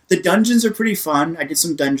 The dungeons are pretty fun. I did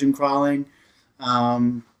some dungeon crawling.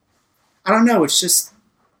 I don't know. It's just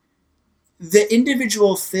the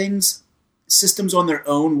individual systems on their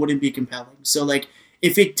own wouldn't be compelling. So, like,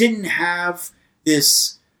 if it didn't have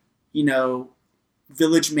this,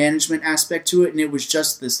 village management aspect to it, and it was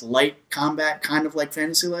just this light combat, kind of like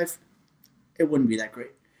Fantasy Life, it wouldn't be that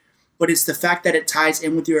great. But it's the fact that it ties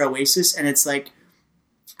in with your oasis, and it's like,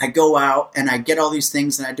 I go out and I get all these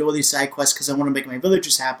things and I do all these side quests because I want to make my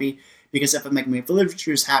villagers happy. Because if I make my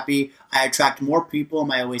villagers happy, I attract more people.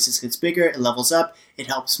 My oasis gets bigger. It levels up. It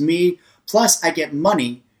helps me. Plus, I get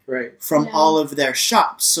money Right. from all of their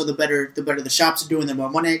shops. So the better the shops are doing, the more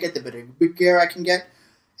money I get, the better gear I can get,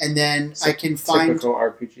 and then I can find typical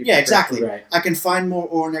RPG. Yeah, exactly. Right. I can find more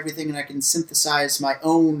ore and everything, and I can synthesize my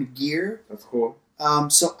own gear. That's cool.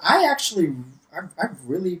 So I've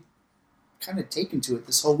really kind of taken to it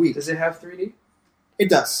this whole week. Does it have 3D? It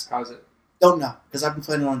does. How's it? Don't know because I've been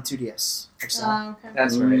playing it on 2DS. XL. Okay.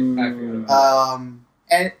 That's right. I forgot about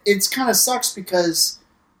And it's kind of sucks because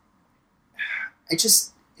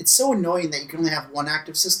it's so annoying that you can only have one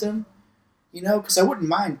active system, because I wouldn't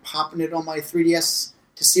mind popping it on my 3DS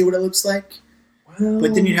to see what it looks like. Well,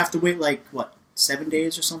 But then you'd have to wait 7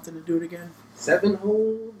 days or something to do it again? 7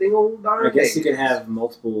 whole big old darn I guess you days. can have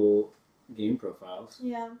multiple game profiles.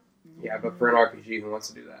 Yeah. Yeah, but for an RPG, who wants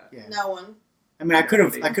to do that? Yeah. No one. I mean, I could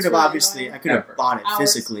have really obviously, annoying. I could have Never. bought it Hours.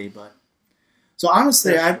 physically, but so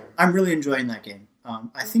honestly, That's true. I'm really enjoying that game.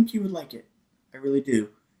 I think you would like it. I really do.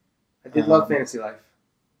 I did love Fantasy Life.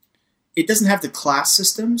 It doesn't have the class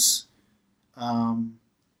systems,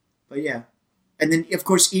 but yeah, and then of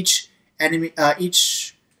course each enemy,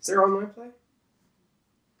 Is there online play?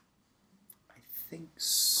 I think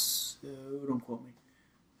so. Don't quote me.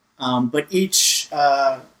 But each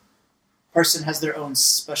person has their own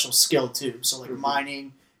special skill too. So like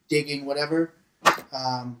mining, digging, whatever.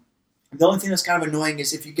 The only thing that's kind of annoying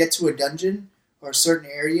is if you get to a dungeon or a certain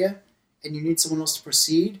area and you need someone else to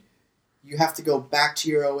proceed, you have to go back to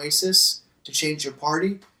your oasis to change your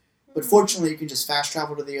party. But fortunately, you can just fast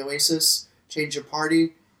travel to the oasis, change your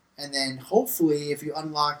party, and then hopefully, if you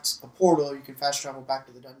unlocked a portal, you can fast travel back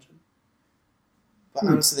to the dungeon. But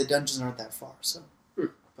honestly, the dungeons aren't that far. So,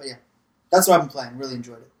 but yeah, that's what I've been playing. Really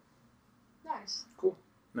enjoyed it. Nice.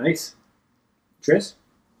 Nice. Tris?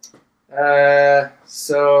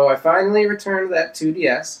 So I finally returned that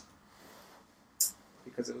 2DS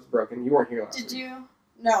because it was broken. You weren't here last week. Did you?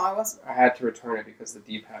 No, I wasn't. I had to return it because the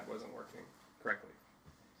D-pad wasn't working correctly.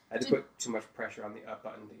 I had to put too much pressure on the up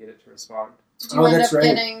button to get it to respond. Did you end that's up right.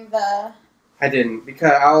 getting the... I didn't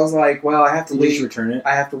because I was like, well, I have to Did you just wait. return it?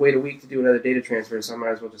 I have to wait a week to do another data transfer, so I might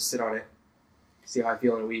as well just sit on it, see how I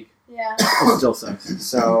feel in a week. Yeah. It still sucks.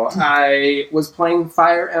 So I was playing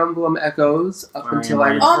Fire Emblem Echoes up Fire until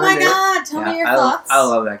I Emblem. returned Oh my it. god, tell me your I thoughts. I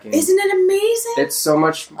love that game. Isn't it amazing? It's so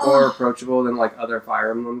much more Oh. approachable than like other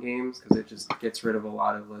Fire Emblem games because it just gets rid of a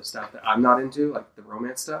lot of the stuff that I'm not into, like the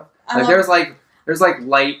romance stuff. I love- There's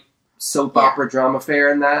light soap opera drama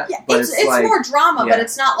fare in that, Yeah, but it's like more drama, yeah. but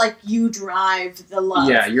it's not like you drive the love.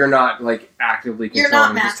 yeah, you're not like actively You're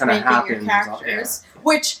controlling. not it just kind of matchmaking your happens. characters,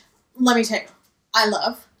 which, let me tell you, I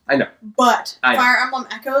love. I know. But I know. Fire Emblem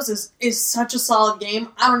Echoes is such a solid game.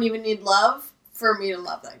 I don't even need love for me to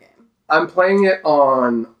love that game. I'm playing it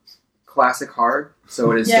on classic hard,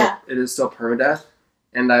 so it is Yeah. still permadeath,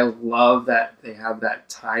 and I love that they have that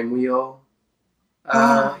time wheel.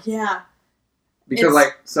 Yeah. Because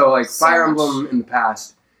It's so Fire much- Emblem in the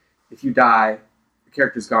past, if you die, the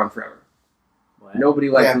character's gone forever. What? Nobody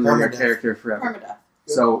likes Yeah, losing their permadeath. character forever. Permadeath.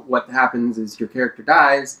 So what happens is your character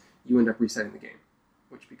dies, you end up resetting the game,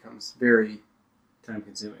 which becomes very Time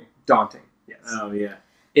consuming. daunting. Yes. Oh, yeah.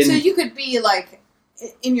 So you could be like,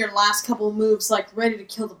 in your last couple of moves, like ready to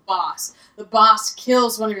kill the boss. The boss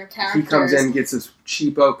kills one of your characters. he comes in, gets this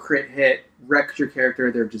cheapo crit hit, wrecks your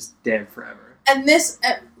character, they're just dead forever. And this,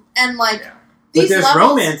 and like, Yeah. But these there's levels,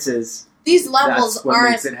 romances. these levels That's what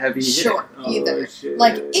aren't makes it heavy short Oh, either. shit.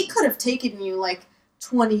 Like, it could have taken you like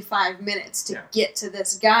 25 minutes to Yeah. get to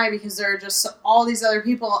this guy because there are just all these other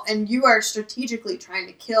people, and you are strategically trying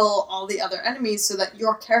to kill all the other enemies so that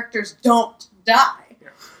your characters don't die. Yeah.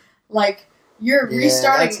 Like, you're Yeah,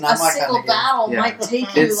 restarting that's not a my single kind of game. battle Yeah. might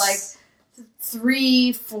take you It's- like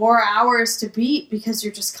 3-4 hours to beat because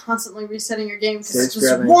you're just constantly resetting your game because Search just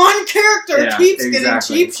grabbing. one character Yeah, keeps exactly. getting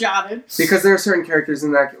cheap-shotted. Because there are certain characters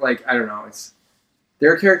in that, like, I don't know,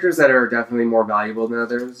 there are characters that are definitely more valuable than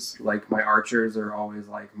others. Like, my archers are always,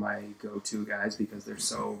 like, my go-to guys because they're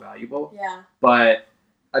so valuable. Yeah. But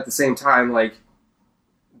at the same time, like,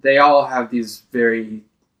 they all have these very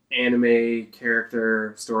anime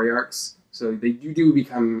character story arcs. So you do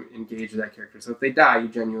become engaged with that character. So if they die, you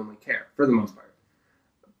genuinely care, for the most part.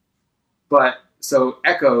 But, so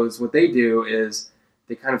Echoes, what they do is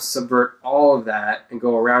they kind of subvert all of that and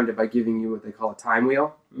go around it by giving you what they call a time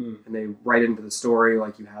wheel. Mm. And they write into the story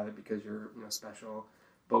like you have it because you're special.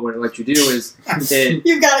 But what it lets you do is, it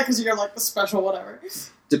You got it because you're like the special whatever.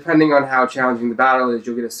 depending on how challenging the battle is,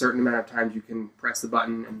 you'll get a certain amount of times you can press the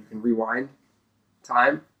button and you can rewind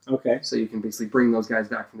time. Okay. So you can basically bring those guys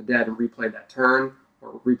back from the dead and replay that turn,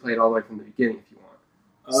 or replay it all the way from the beginning if you want.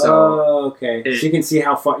 So Oh, okay. So you can see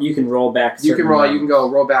how far you can roll back. you can certain roll. amount. You can go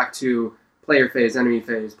roll back to player phase, enemy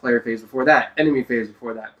phase, player phase before that, enemy phase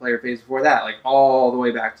before that, player phase before that, like all the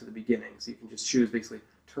way back to the beginning. So you can just choose basically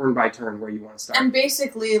turn by turn where you want to start. And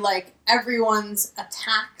basically, like, everyone's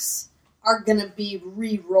attacks are gonna be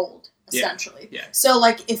re-rolled, essentially. Yeah. So,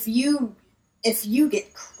 like, if you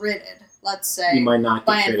get critted, let's say, You might not get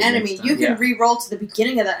by an critted enemy, next time. you can re-roll to the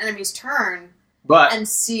beginning of that enemy's turn But and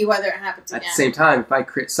see whether it happens at again. the same time, if I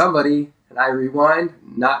crit somebody and I rewind,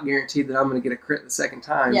 not guaranteed that I'm going to get a crit the second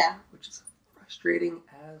time. Yeah. Which is frustrating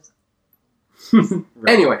as... Right.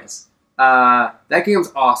 Anyways, that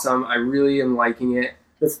game's awesome. I really am liking it.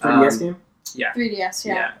 That's 3DS game? Yeah. 3DS,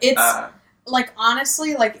 yeah. Yeah. It's, like,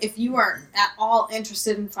 honestly, like, if you are at all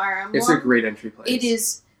interested in Fire Emblem, It's a great entry place. it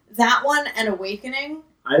is that one and Awakening.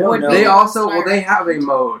 I don't Would know. be- They also, Fire they have a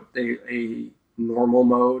Emblem. mode, a normal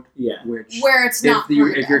mode, Yeah. which Where it's not if your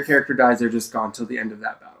permadeath. character dies, they're just gone till the end of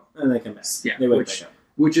that battle. And they come back. Yeah, They wake which- back up.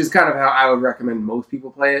 Which is kind of how I would recommend most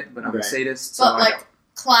people play it, but I'm a Right. sadist, so But, I like, don't.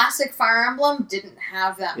 classic Fire Emblem didn't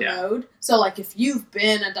have that Yeah. mode. So, like, if you've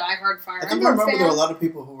been a diehard Fire I think I Emblem remember fan, there were a lot of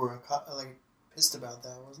people who were like pissed about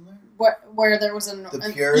that, wasn't there? where there was an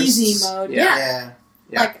purists. easy mode, Yeah.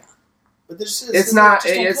 Yeah. like But there's It's not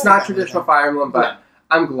traditional Fire Emblem, but Yeah.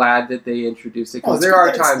 I'm glad that they introduced it, Oh, because it's there good are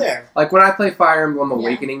that it's times, there. like when I play Fire Emblem Yeah.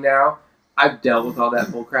 Awakening now, I've dealt with all that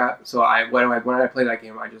bullcrap, so when I play that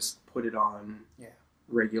game, I just put it on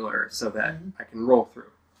regular so that I can roll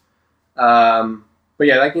through. But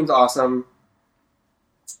yeah, that game's awesome.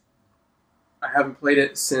 I haven't played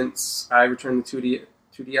it since I returned the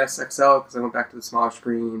 2DS XL because I went back to the smaller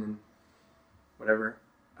screen and whatever.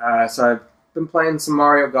 So I've been playing some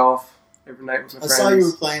Mario Golf every night with my I friends. saw you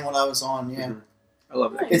were playing when I was on. Yeah, Mhm. I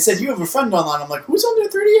love that. it said you have a friend online. I'm like, who's on their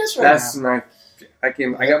 3DS right That's now? I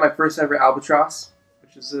got my first ever Albatross,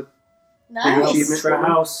 which is a nice achievement. Extra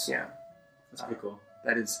house. yeah. That's pretty cool.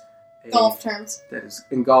 That is golf terms. That is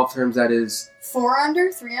in golf terms. That is 4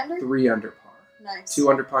 under, 3 under, 3 under par. nice. 2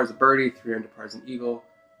 under par is a birdie. 3 under par is an eagle.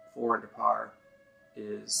 4 under par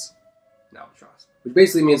is an albatross, which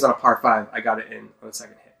basically means on a par 5 I got it in on the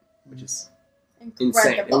second hit, which is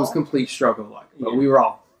insane. It was complete stroke of luck, but Yeah. we were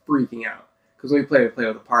all freaking out because when we play with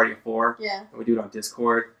a party of 4, Yeah. and we do it on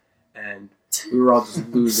Discord, and we were all just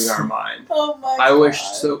losing our mind. Oh my I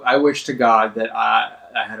god. I wish to God that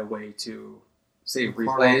I had a way to save Record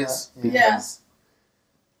all replays that, because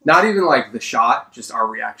yeah. not even like the shot, just our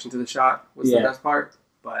reaction to the shot was the Yeah. best part.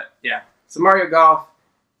 But yeah, so Mario Golf,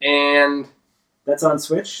 and That's on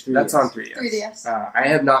Switch? 3DS. that's on 3DS. 3DS. I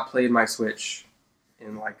have not played my Switch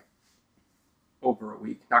in like over a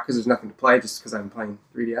week, not because there's nothing to play, just because I'm playing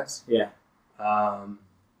 3DS. Yeah.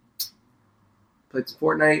 Played some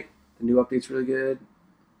Fortnite. The new update's really good.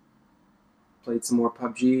 Played some more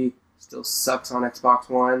PUBG. Still sucks on Xbox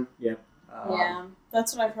One. Yep. Yeah,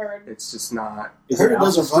 that's what I've heard. It's just not. I Is heard it alpha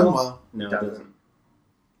doesn't still? run well. No, It it doesn't. doesn't.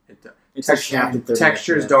 It, It's capped at 30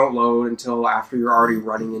 textures FPS. don't load until after you're already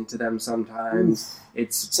running into them sometimes.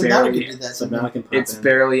 It's Subnautica barely, did that. To me. Subnautica can pop it's in.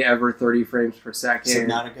 barely ever 30 frames per second.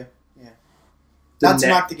 Subnautica. Yeah. The Not to net-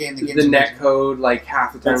 knock the game. The The game's net amazing. code, like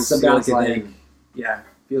half the time, That's feels Subnautica like then.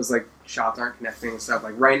 feels like shots aren't connecting and stuff.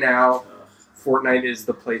 Like right now, Ugh. Fortnite is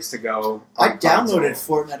the place to go. I on console. downloaded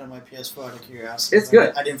Fortnite on my PS4 out of curiosity. It's but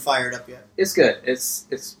good. I didn't fire it up yet. It's good. It's.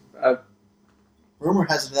 Rumor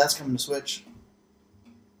has it that's coming to Switch.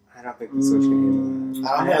 I don't think the Switch can handle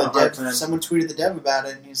that. I don't have a know. The hard dev, time. someone tweeted the dev about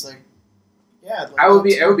it, and he's like, "Yeah, I'd like I would that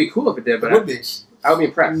be. too." It would be cool if it did, but It would be. I would be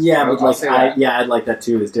impressed. Yeah, I'll but like, say that. I'd like that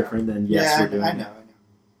too. Is different than yes, yeah, we're doing I it. know.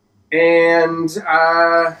 And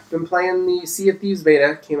been playing the Sea of Thieves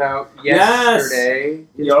beta. Came out yesterday.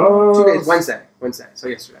 Yes. 2 days. Wednesday. So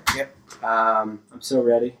yesterday. Yep. I'm so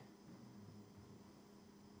ready.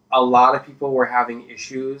 A lot of people were having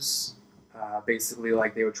issues. Basically,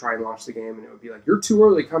 like they would try and launch the game, and it would be like, "You're too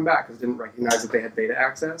early. Come back," because didn't recognize that they had beta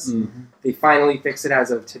access. Mm-hmm. They finally fixed it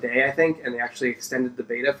as of today, I think, and they actually extended the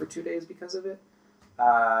beta for 2 days because of it.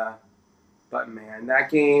 But man, that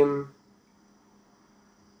game,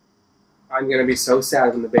 I'm going to be so sad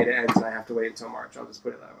when the beta ends and I have to wait until March. I'll just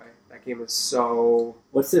put it that way. That game is so...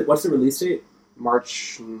 What's the release date?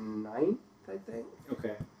 March 9th, I think.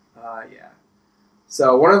 Okay. Yeah.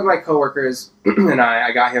 So one of my coworkers and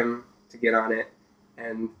I got him to get on it,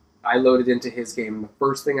 and I loaded into his game. And the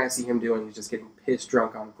first thing I see him doing is just getting pissed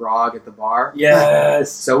drunk on grog at the bar.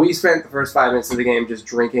 Yes. So we spent the first 5 minutes of the game just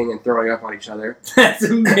drinking and throwing up on each other. That's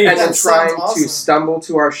amazing. And then That sounds trying awesome. to stumble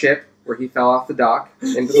to our ship where he fell off the dock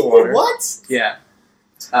into the water. What? Yeah.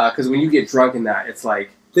 Because when you get drunk in that, it's like,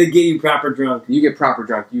 They get you proper drunk. you get proper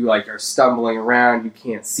drunk. You like are stumbling around. You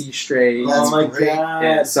can't see straight. That's oh my great. god.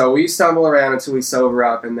 And so we stumble around until we sober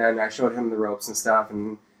up, and then I showed him the ropes and stuff,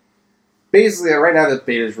 and basically, right now the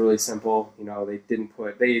beta is really simple. You know, they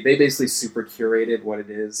basically super curated what it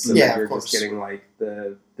is, so that you're just getting like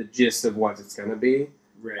the gist of what it's going to be.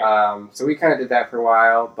 Right. So we kind of did that for a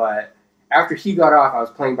while, but after he got off, I was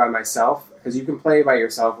playing by myself, because you can play by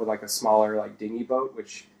yourself with like a smaller like dinghy boat,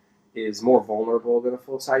 which is more vulnerable than a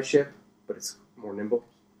full size ship, but it's more nimble.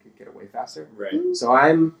 You can get away faster. Right. So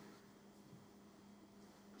I'm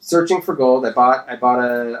searching for gold. I bought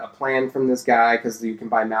a plan from this guy, because you can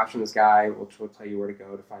buy maps from this guy, which will tell you where to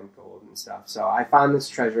go to find gold and stuff. So I found this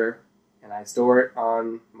treasure, and I store it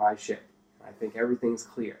on my ship. I think everything's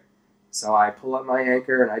clear. So I pull up my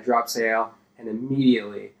anchor, and I drop sail, and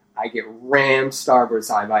immediately I get rammed starboard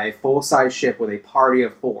side by a full-size ship with a party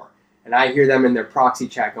of 4. And I hear them in their proxy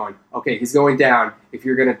chat going, "Okay, he's going down. If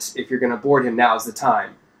you're gonna board him, now's the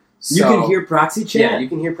time." So, you can hear proxy chat? Yeah, you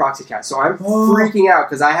can hear proxy chat. So I'm freaking out,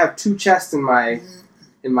 because I have 2 chests under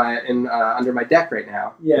my deck right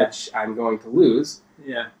now, which I'm going to lose.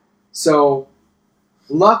 Yeah. So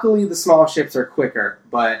luckily the small ships are quicker,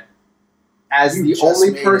 but as the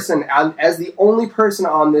only person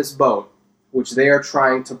on this boat, which they are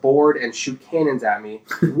trying to board and shoot cannons at me,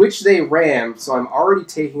 which they rammed, so I'm already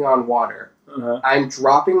taking on water. Uh-huh. I'm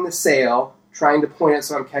dropping the sail, trying to point it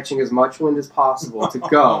so I'm catching as much wind as possible to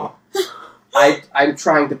go. I'm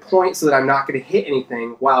trying to point so that I'm not going to hit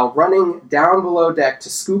anything, while running down below deck to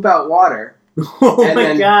scoop out water, and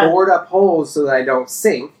then board up holes so that I don't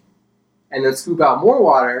sink, and then scoop out more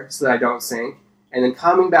water so that I don't sink, and then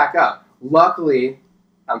coming back up. Luckily,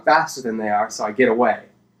 I'm faster than they are, so I get away.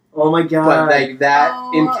 Oh my god. But like that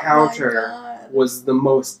encounter was the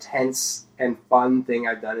most tense and fun thing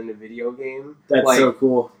I've done in a video game. That's like, so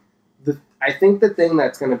cool. I think the thing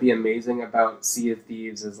that's going to be amazing about Sea of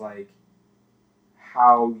Thieves is like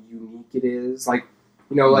how unique it is. Like,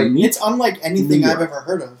 you know, like it's unlike anything I've ever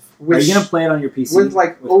heard of. Are you going to play it on your PC with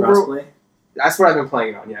crossplay? That's what I've been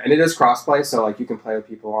playing it on, yeah. And it is crossplay, so like you can play with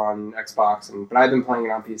people on Xbox, but I've been playing it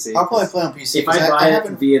on PC. I'll probably play on PC. If I buy it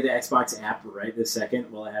via the Xbox app right this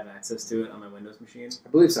second, will I have access to it on my Windows machine? I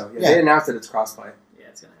believe so. Yeah. They announced that it's crossplay. Yeah,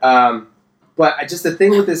 it's going to happen. But just the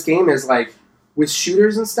thing with this game is like with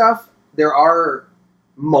shooters and stuff, there are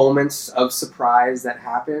moments of surprise that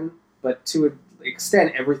happen, but to an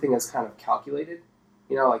extent, everything is kind of calculated.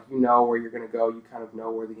 You know, like you know where you're going to go, you kind of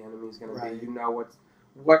know where the enemy's going to be, you know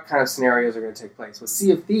what kind of scenarios are going to take place. With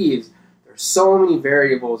Sea of Thieves, there's so many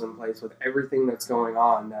variables in place with everything that's going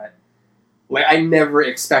on that, like, I never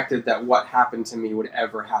expected that what happened to me would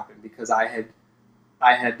ever happen, because I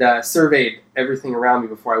had surveyed everything around me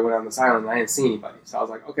before I went on this island, and I didn't see anybody. So I was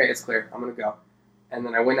like, okay, it's clear, I'm going to go. And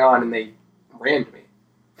then I went on, and they rammed me.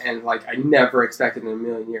 And, like, I never expected in a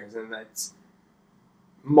million years. And that's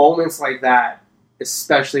moments like that,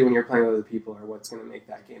 especially when you're playing with other people, are what's going to make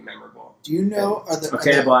that game memorable. Do you know? I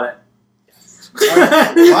bought it.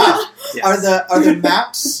 Wow. Yes. Are the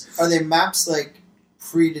maps? Are they maps like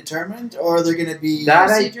predetermined, or are they going to be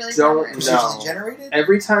that I procedurally don't know. generated?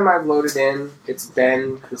 Every time I've loaded in, it's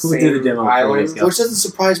been the Who did the same demo island. Which doesn't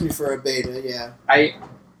surprise me for a beta. Yeah, because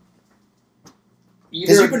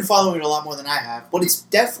Either you've been following it a lot more than I have, but it's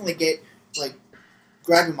definitely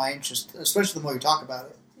grabbing my interest, especially the more you talk about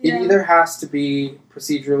it. Yeah. It either has to be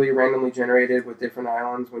procedurally randomly generated with different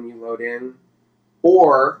islands when you load in,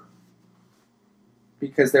 or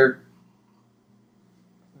because the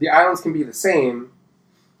islands can be the same,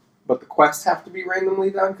 but the quests have to be randomly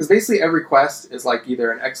done. Because basically every quest is like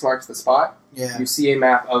either an X marks the spot, Yeah. you see a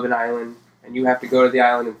map of an island, and you have to go to the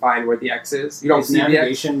island and find where the X is. You don't see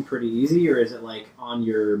navigation the X. pretty easy, or is it like on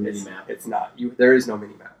your mini map? It's not. There is no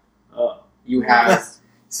mini map. Oh. You have.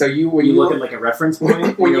 So when you look at like a reference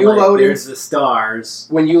point, when you're you like, load there's the stars.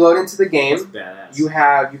 When you load into the game, That's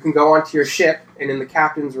badass. you can go onto your ship, and in the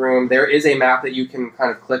captain's room there is a map that you can kind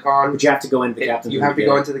of click on. But you have to go into the captain's room. You have to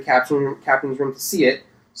go into the captain's room to see it.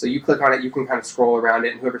 So you click on it, you can kind of scroll around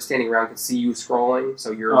it, and whoever's standing around can see you scrolling.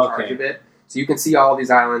 So you're in charge of it. So you can see all these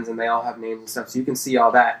islands, and they all have names and stuff. So you can see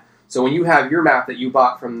all that. So when you have your map that you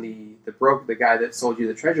bought from the guy that sold you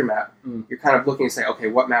the treasure map, you're kind of looking and say, okay,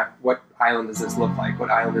 what island does this look like? What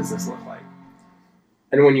island does this look like?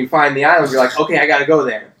 And when you find the island, you're like, okay, I got to go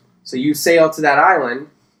there. So you sail to that island,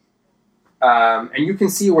 and you can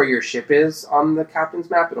see where your ship is on the captain's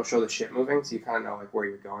map. It'll show the ship moving, so you kind of know like where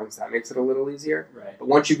you're going. So that makes it a little easier. Right. But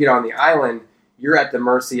once you get on the island, you're at the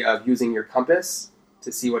mercy of using your compass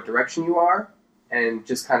to see what direction you are, and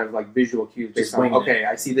just kind of like visual cues based on, okay,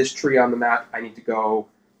 I see this tree on the map, I need to go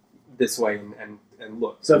this way and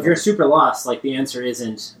look. So if you're super lost, like the answer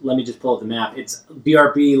isn't, let me just pull up the map. It's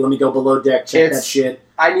BRB, let me go below deck, check that shit.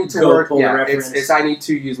 I need to pull the reference. I need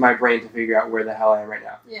to use my brain to figure out where the hell I am right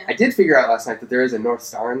now. Yeah. I did figure out last night that there is a North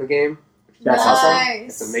Star in the game, That's awesome.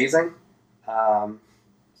 Nice. It's amazing.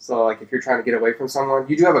 So, like, if you're trying to get away from someone,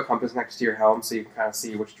 you do have a compass next to your helm, so you can kind of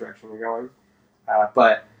see which direction you're going.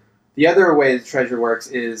 But the other way the treasure works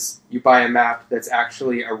is you buy a map that's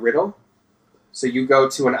actually a riddle. So you go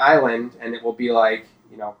to an island, and it will be like,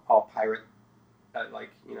 all pirate,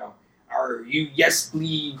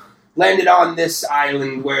 we landed on this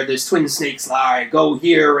island where there's twin snakes lie. Go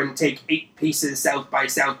here and take 8 paces south by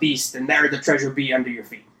southeast, and there the treasure be under your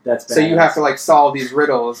feet. That's badass. So you have to like solve these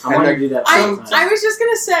riddles. I want to do that. I sometime. was just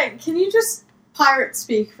gonna say, can you just pirate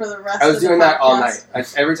speak for the rest? I was of the doing that all podcast?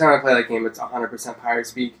 night. Every time I play that game, it's 100% pirate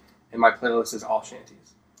speak, and my playlist is all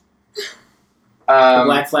shanties. The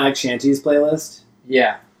Black Flag Shanties playlist.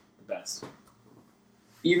 Yeah. The best.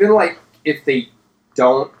 Even like if they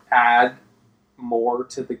don't add more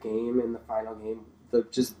to the game in the final game, the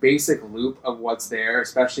just basic loop of what's there,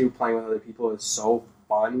 especially playing with other people, is so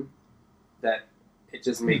fun that it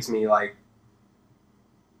just makes me like.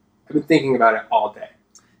 I've been thinking about it all day.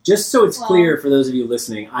 Just so it's clear for those of you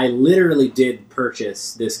listening, I literally did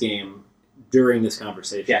purchase this game during this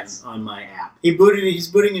conversation on my app. He's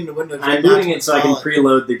booting into Windows. I'm booting it so I can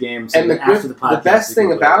preload the game. So And that after the podcast, best thing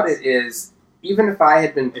we can about play it is, even if I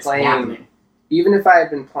had been it's playing. happening. Even if I had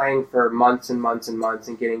been playing for months and months and months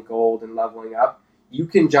and getting gold and leveling up, you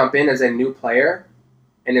can jump in as a new player,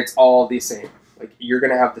 and it's all the same. Like, you're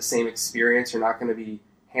going to have the same experience. You're not going to be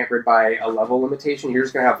hampered by a level limitation. You're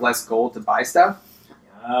just going to have less gold to buy stuff.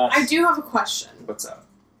 Yes. I do have a question. What's up?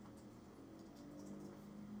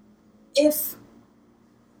 If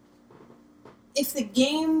the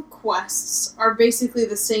game quests are basically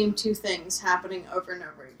the same 2 things happening over and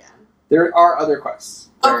over again. There are other quests.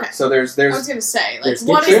 Okay. So there's I was gonna say, like, there's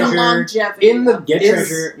what get is the treasure longevity? in the- of Get this?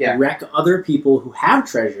 treasure, wreck other people who have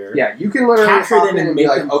treasure. yeah, you can literally Capture hop them in and and be make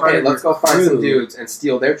like, them part okay, of let's your go find some crew. dudes and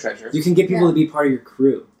steal their treasure. You can get people to be part of your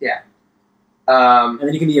crew. And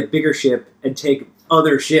then you can be a bigger ship and take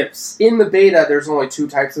other ships. In the beta, there's only 2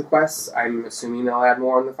 types of quests. I'm assuming they'll add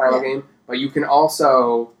more in the final game. But you can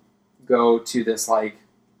also go to this, like,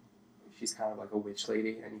 she's kind of like a witch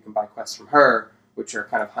lady, and you can buy quests from her, which are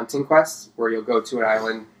kind of hunting quests, where you'll go to an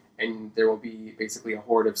island, and there will be basically a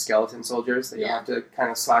horde of skeleton soldiers that you'll have to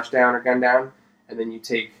kind of slash down or gun down, and then you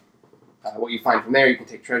take what you find from there. You can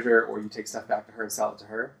take treasure, or you take stuff back to her and sell it to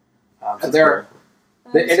her. So there are...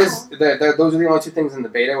 those are the only 2 things in the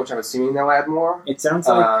beta, which I'm assuming they'll add more. It sounds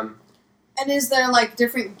like... And is there, like,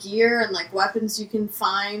 different gear and, like, weapons you can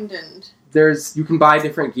find and... You can buy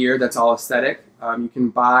different gear that's all aesthetic. You can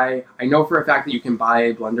buy... I know for a fact that you can buy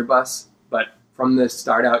a blunderbuss, but from the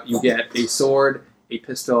start out, you get a sword, a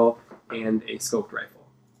pistol, and a scoped rifle.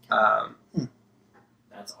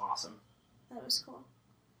 That's awesome. That was cool.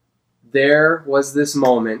 There was this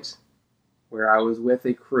moment where I was with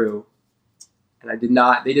a crew, and they did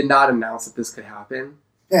not announce that this could happen.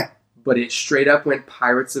 Yeah. But it straight up went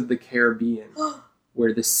Pirates of the Caribbean,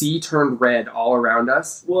 where the sea turned red all around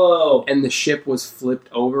us. Whoa. And the ship was flipped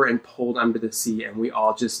over and pulled under the sea, and we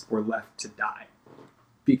all just were left to die.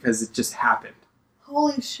 Because it just happened.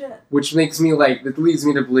 Holy shit. Which makes me, like, it leads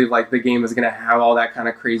me to believe, like, the game is going to have all that kind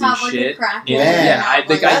of crazy shit. Kraken. I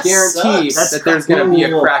guarantee that there's going to be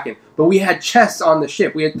a Kraken. But we had chests on the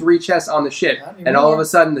ship. We had 3 chests on the ship. And all of a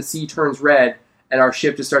sudden, the sea turns red, and our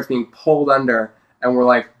ship just starts being pulled under, and we're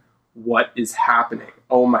like, what is happening?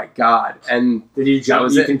 Oh my god! And did you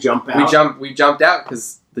jump? You can jump out. We jumped out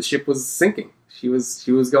because the ship was sinking. She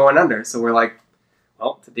was going under. So we're like,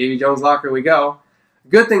 well, to Davy Jones' locker we go.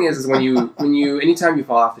 Good thing is when you anytime you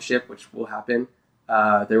fall off the ship, which will happen,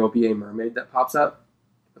 there will be a mermaid that pops up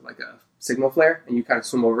with like a signal flare, and you kind of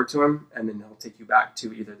swim over to him, and then he'll take you back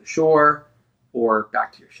to either the shore or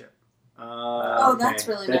back to your ship. That's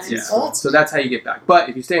really nice. Yeah. So that's how you get back. But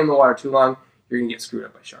if you stay in the water too long, you're going to get screwed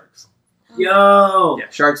up by sharks. Yo! Yeah,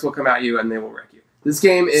 sharks will come at you and they will wreck you. This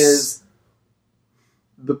game is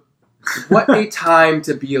what a time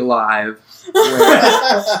to be alive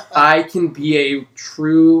where I can be a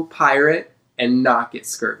true pirate and not get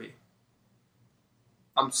scurvy.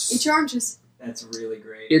 Eat your oranges. That's really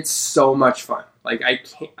great. It's so much fun. Like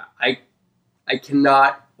I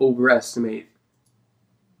cannot overestimate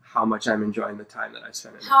how much I'm enjoying the time that I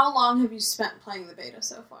spent in it. How long have you spent playing the beta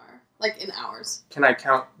so far? Like, in hours? Can I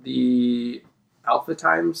count the alpha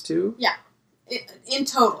times, too? Yeah. In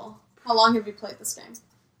total. How long have you played this game?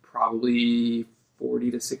 Probably 40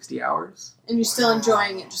 to 60 hours. And you're still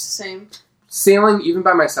enjoying it just the same? Sailing, even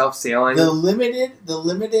by myself, sailing. The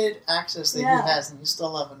limited access that he has, and he's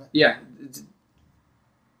still loving it. Yeah.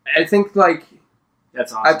 I think, like...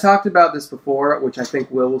 That's awesome. I've talked about this before, which I think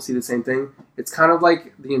Will see the same thing. It's kind of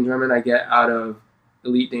like the enjoyment I get out of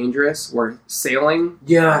Elite Dangerous, where sailing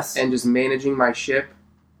Yes. and just managing my ship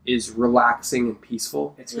is relaxing and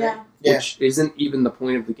peaceful. It's great. Yeah. Which isn't even the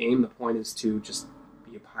point of the game. The point is to just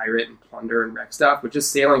be a pirate and plunder and wreck stuff. But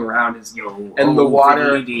just sailing around is... And the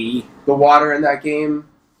water in that game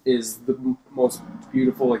is the most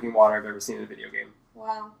beautiful looking water I've ever seen in a video game.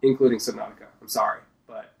 Wow. Including Subnautica. I'm sorry,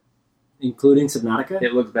 but... Including Subnautica?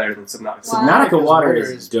 It looks better than Subnautica. Wow. Subnautica water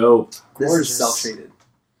is dope. This is cel-shaded.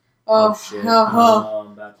 Oh, shit.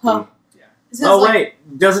 oh. Wait.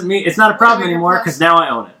 Doesn't mean... It's not a problem anymore because now I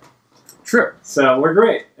own it. True. So we're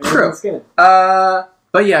great. Everything's good.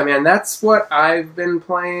 But yeah, man, that's what I've been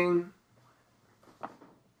playing.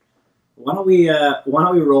 Why don't we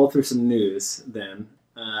roll through some news then,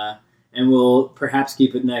 and we'll perhaps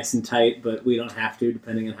keep it nice and tight, but we don't have to,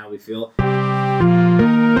 depending on how we feel.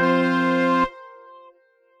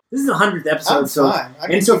 This is the 100th episode, so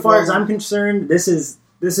insofar as I'm concerned, this is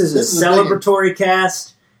a celebratory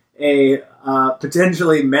cast, a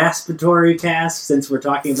potentially masturbatory cast, since we're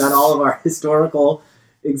talking about all of our historical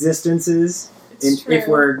existences. If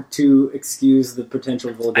we're to excuse the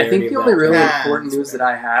potential vulgarity. I think the only really important news that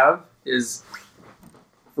I have is,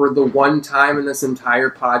 for the one time in this entire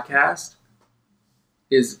podcast,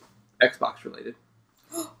 is Xbox related.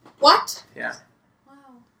 What? Yeah. Wow.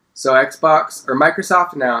 So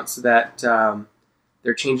Microsoft announced that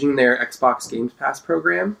they're changing their Xbox Games Pass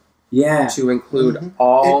program to include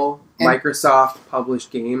all Microsoft published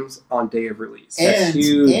games on day of release. And That's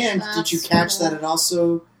huge. And did you catch that it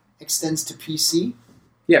also extends to PC?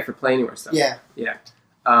 Yeah, for Play Anywhere stuff. Yeah.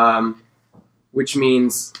 Which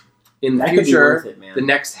means in the That could be future, worth it, man. the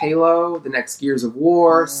next Halo, the next Gears of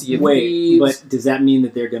War, Sea of Wait, Thieves. but does that mean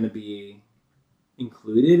that they're going to be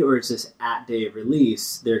included, or is this at day of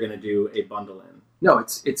release they're going to do a bundle in? No,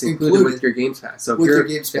 it's included with your Games Pass. So with your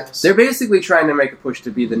Games Pass. They're basically trying to make a push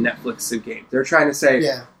to be the Netflix of games. They're trying to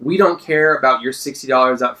say, we don't care about your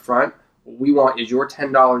 $60 up front. What we want is your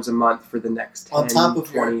 $10 a month for the next 10, 20,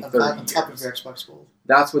 30 years. On top of your Xbox Gold.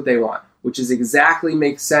 That's what they want, which is exactly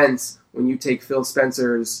makes sense when you take Phil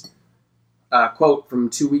Spencer's quote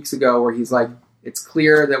from 2 weeks ago where he's like, it's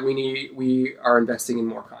clear that we are investing in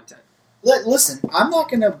more content. Listen, I'm not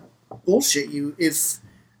going to bullshit you if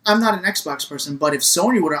I'm not an Xbox person, but if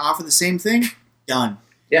Sony were to offer the same thing, done.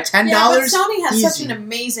 Yeah. $10, Yeah, but Sony has easy. such an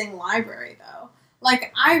amazing library, though.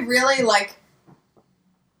 Like, I really,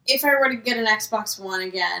 if I were to get an Xbox One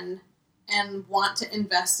again and want to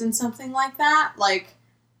invest in something like that,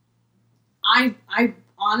 I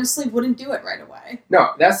honestly wouldn't do it right away.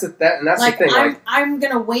 No, that's the thing. I'm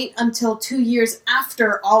gonna wait until 2 years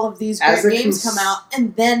after all of these great games come out,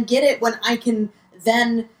 and then get it when I can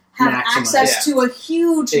then have access to a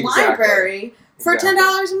huge library for $10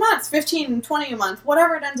 a month, $15, $20 a month,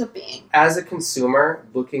 whatever it ends up being. As a consumer,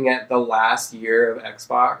 looking at the last year of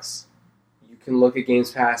Xbox, you can look at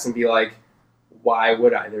Games Pass and be like, why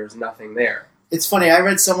would I? There's nothing there. It's funny, I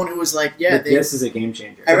read someone who was like, this is a game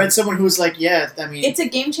changer. I read someone who was like, it's a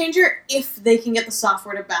game changer if they can get the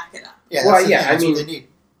software to back it up. Yeah, that's what they need.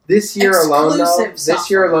 This year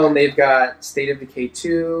alone, they've got State of Decay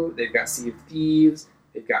 2, they've got Sea of Thieves,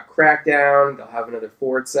 they've got Crackdown, they'll have another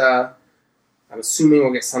Forza. I'm assuming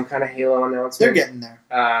we'll get some kind of Halo announcement. They're getting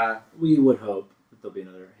there. We would hope that there'll be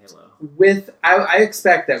another Halo. I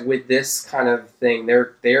expect that with this kind of thing,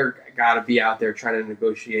 they're got to be out there trying to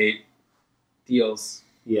negotiate deals.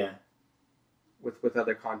 Yeah. With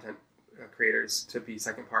other content creators to be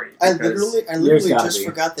second party. I literally just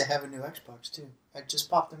forgot they have a new Xbox too. It just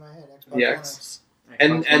popped in my head. Xbox One X.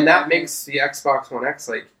 And that makes the Xbox One X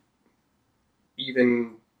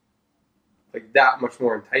even that much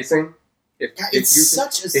more enticing. It's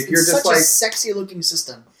such a sexy looking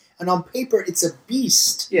system, and on paper it's a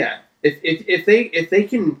beast. Yeah, if they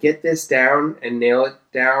can get this down and nail it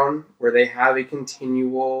down, where they have a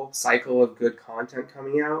continual cycle of good content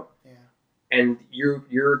coming out, and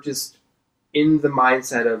you're just in the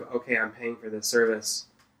mindset of, okay, I'm paying for this service,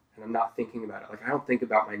 and I'm not thinking about it. I don't think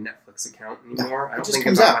about my Netflix account anymore. I don't think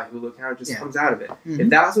about my Hulu account. It just comes out of it. Mm-hmm. If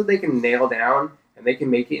that's what they can nail down and they can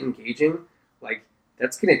make it engaging,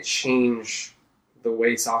 that's going to change the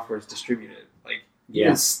way software is distributed.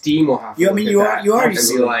 Even Steam will have to look at that. You already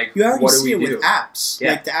see it with do? apps.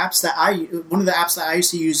 Yeah. The apps one of the apps that I used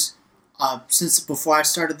to use since before I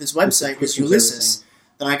started this website was Ulysses,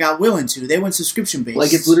 that I got Will into. They went subscription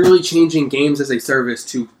based. It's literally changing games as a service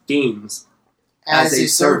to games as a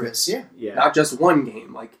service. Yeah. Not just one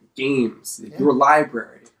game, games, your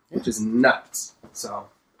library, which is nuts. So.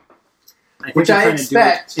 Which I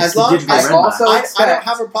expect. I don't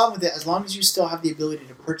have a problem with it as long as you still have the ability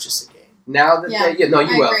to purchase a game. Now that Yeah, you I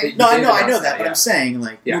will. agree. No, I know announced that, but I'm saying,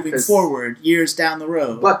 like, Yeah, moving 'cause- forward, years down the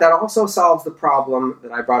road. But that also solves the problem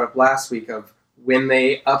that I brought up last week of when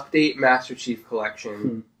they update Master Chief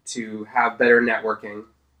Collection to have better networking,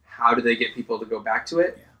 how do they get people to go back to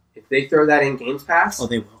it? Yeah. If they throw that in Games Pass,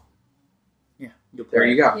 they will. there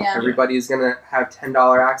you go. Yeah. Everybody's going to have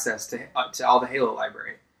 $10 access to all the Halo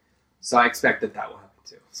library. So I expect that will happen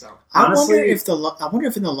too. So Honestly- I wonder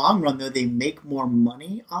if in the long run though they make more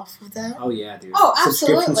money off of that. Oh yeah, dude. Oh,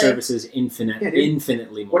 Subscription absolutely. services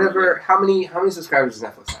infinitely more. whatever, how many subscribers does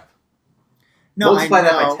Netflix have? No, Multiply I know,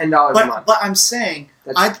 that by $10 a month. But I'm saying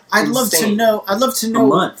That's I'd love to insane. know. I'd love to a know.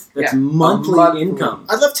 month. That's Yeah, monthly a month. income.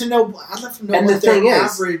 I'd love to know. And what the thing their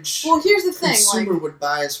is- average Well, here's the thing. consumer Like, would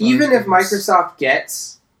buy. As far Even as if games. Microsoft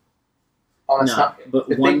gets on a No, but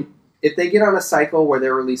if they get on a cycle where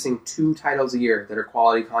they're releasing 2 titles a year that are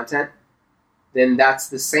quality content, then that's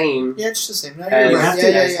the same yeah, it's the same. No, as, you're right. Yeah,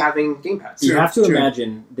 as yeah. having Game Pass. You True, have to true.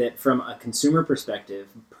 imagine that from a consumer perspective,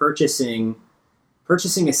 purchasing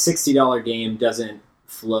a $60 game doesn't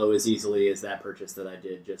flow as easily as that purchase that I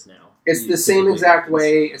did just now. It's It the same typically exact happens.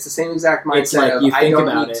 way. It's the same exact mindset It's like of you I think don't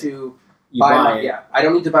about need it, to You buy buy my, it. yeah. I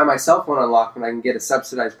don't need to buy my cell phone unlocked when I can get a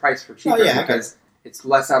subsidized price for cheaper yeah, I because it's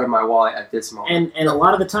less out of my wallet at this moment. And a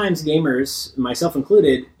lot of the times, gamers, myself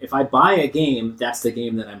included, if I buy a game, that's the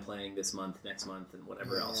game that I'm playing this month, next month, and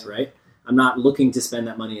whatever Yeah. else, right? I'm not looking to spend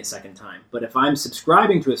that money a second time. But if I'm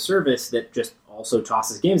subscribing to a service that just also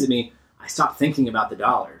tosses games at me, I stop thinking about the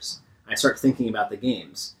dollars. I start thinking about the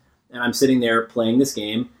games. And I'm sitting there playing this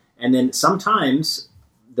game, and then sometimes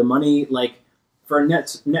the money, like for a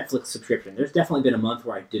Netflix subscription, there's definitely been a month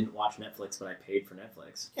where I didn't watch Netflix, but I paid for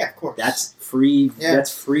Netflix. Yeah, of course. That's free. Yeah.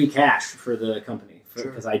 That's free cash for the company Sure.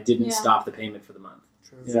 because I didn't Yeah. stop the payment for the month.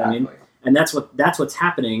 True. You know what I mean? Exactly. And that's what's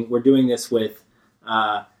happening. We're doing this with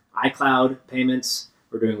iCloud payments.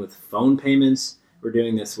 We're doing with phone payments. We're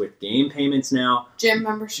doing this with game payments now. gym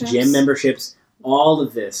memberships. Gym memberships. All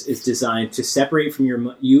of this is designed to separate from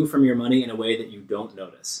you from your money in a way that you don't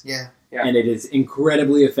notice, Yeah. Yeah. and it is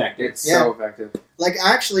incredibly effective. It's Yeah. so effective. Like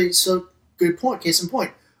actually, so good point. Case in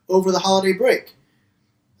point, over the holiday break,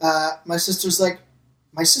 my sister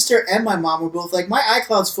and my mom were both like, my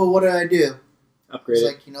iCloud's full. What do I do? I Upgrade was it.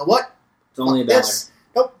 like, you know what? It's only Fuck $1. this.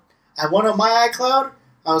 Nope. I went on my iCloud.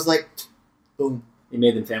 I was like, boom. You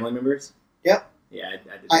made them family members. Yep. Yeah, I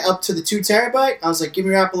did. I that. upped to the 2 terabyte. I was like, give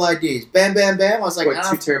me your Apple IDs. Bam, bam, bam. I was like, What,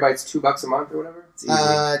 2 terabytes, $2 a month or whatever? It's easy.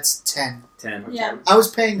 it's 10. 10. Yeah. I was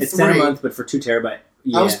paying It's 3. 10 a month, but for 2 terabyte.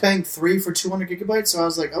 Yeah. I was paying 3 for 200 gigabytes, so I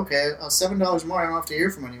was like, okay, $7 more. I don't have to hear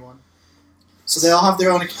from anyone. So they all have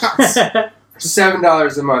their own accounts. For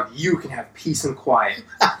 $7 a month, you can have peace and quiet.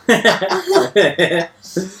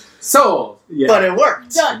 Sold. Yeah, But it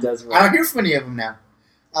worked. Done. it does work. I don't hear from any of them now.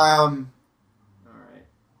 All right.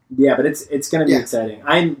 Yeah, but it's going to be Yeah.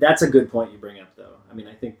 exciting. That's a good point you bring up, though. I mean,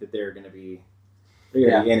 I think that they're going to be be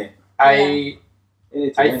in it. I In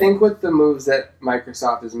it to win think with the moves that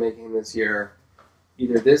Microsoft is making this year,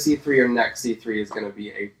 either this E3 or next E3 is going to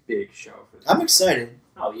be a big show for them. I'm excited. it.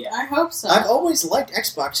 Oh yeah. I hope so. I've always liked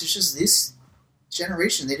Xbox. It's just this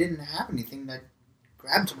generation, they didn't have anything that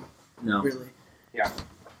grabbed me, No, really. Yeah.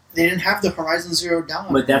 They didn't have the Horizon Zero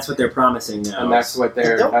Dawn. but that's what they're promising now. And that's what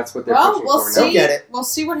they're Nope. pushing well, we'll for see. now. They'll get it. We'll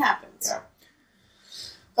see what happens. Yeah.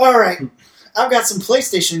 All right. I've got some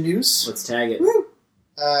PlayStation news. Let's tag it. Woo.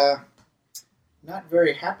 Not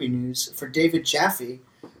very happy news for David Jaffe.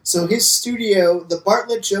 So his studio, the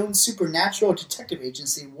Bartlett Jones Supernatural Detective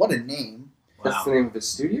Agency, what a name. That's Wow. the name of the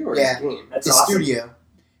studio or Yeah. the game? That's His awesome. studio.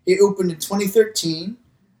 It opened in 2013.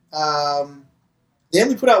 They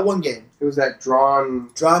only put out one game, It was that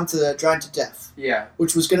drawn. Drawn to Death, Yeah,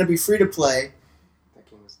 which was going to be free to play. that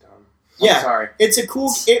game was dumb. Yeah. I'm sorry. It's a cool.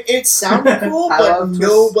 It sounded cool, I but love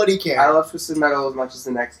nobody cared. I love Twisted Metal as much as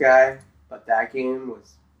the next guy, but that game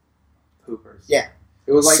was poopers. Yeah.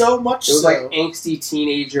 It was like so much it was so. like angsty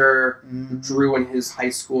teenager Mhm. drew in his high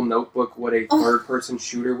school notebook what a third-person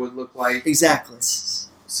shooter would look like. Exactly.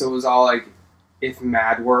 So it was all like, if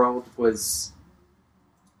Mad World was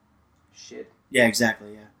shit. Yeah,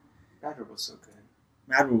 exactly. Yeah. Mad World was so good.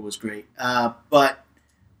 Mad World was great, but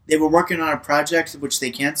they were working on a project which they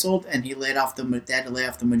canceled, and they had to lay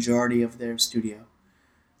off the majority of their studio,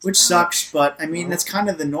 which sucks. But I mean, that's kind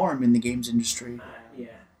of the norm in the games industry. Yeah.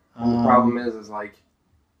 And the problem is like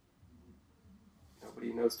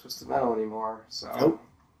nobody knows Twisted Metal anymore. So Nope.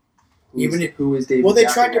 who is David? Well, they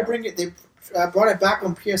Jaffe tried to now? bring it. They brought it back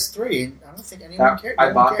on PS3, and I don't think anyone cared. I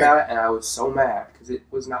No one bought cared. that and I was so mad because it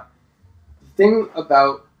was not. The thing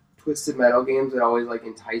about Twisted Metal games that always like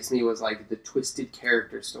enticed me was like the twisted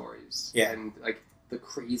character stories Yeah. and like the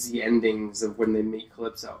crazy endings of when they meet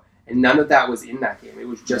Calypso. and none of that was in that game. It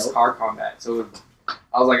was just car combat. So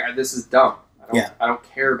I was like, this is dumb. I don't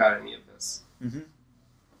care about any of this. Mm-hmm.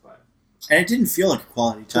 And it didn't feel like a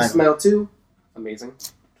quality title. Twisted Metal 2, amazing.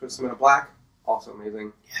 Twisted Metal Black, also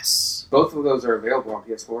amazing. Yes. Both of those are available on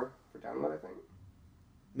PS4 for download, I think.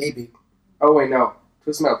 Maybe. Oh, wait, no.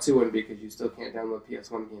 Twisted Metal 2 wouldn't be because you still can't download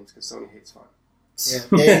PS1 games because Sony hates fun.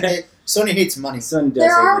 Yeah, Sony hates money. Sony does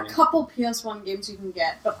There are money. a couple PS1 games you can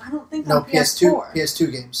get, but I don't think No, on PS4.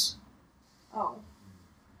 PS2 games. Oh.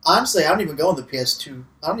 Honestly, I don't even go on the PS2.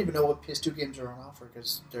 I don't even know what PS2 games are on offer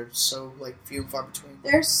because they're so few and far between.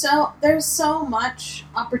 There's so much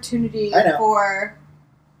opportunity I know.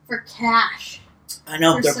 for cash. I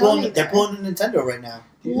know For they're Sony pulling a Nintendo right now.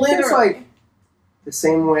 Do you think it's Literally. like the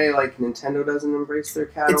same way like Nintendo doesn't embrace their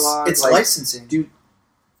catalog? It's like, licensing.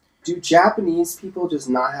 Do Japanese people just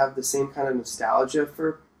not have the same kind of nostalgia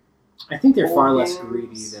for? I think they're old far less games?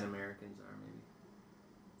 greedy than Americans are, maybe.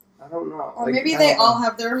 I don't know. Or Like, maybe I they don't know. all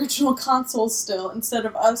have their original consoles still, instead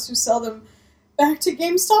of us who sell them back to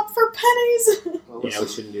GameStop for pennies. Well, Yeah, we listen,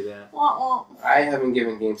 shouldn't do that. Wah, wah. I haven't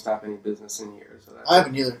given GameStop any business in years, so that's I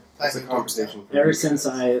haven't either. That's I a hate conversation. For Ever you since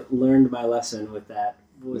guys. I learned my lesson with that,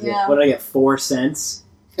 what was Yeah. it? What did I get? 4 cents?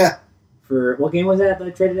 Yeah. For what game was that I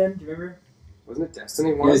traded in? Do you remember? Wasn't it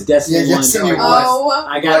Destiny It 1? was Destiny Yeah, 1. Destiny Like, 1. Oh,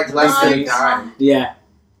 I got like less my than a pennies. dime. Yeah.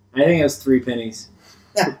 I think it was 3 pennies.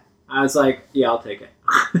 I was like, yeah, I'll take it.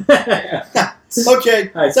 Okay,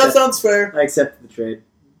 I that accept- sounds fair. I accepted the trade.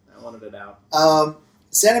 I wanted it out.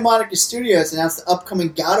 Santa Monica Studios announced the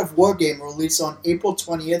upcoming God of War game will release on April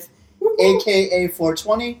 20th, aka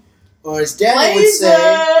 420, or as Danny would say,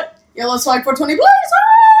 Blaze it! Yellow Spike 420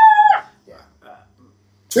 Blaze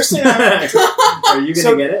Tristan and I, Are you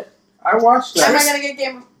So- gonna get it? I watched it! Am that. I gonna get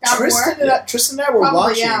Game of God of War? Tristan and I were Probably,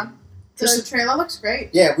 watching. yeah. The Tristan, trailer looks great.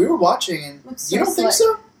 yeah, we were watching, and Looks you so don't think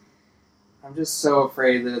slick. so? I'm just so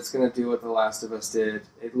afraid that it's gonna do what The Last of Us did.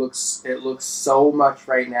 It looks so much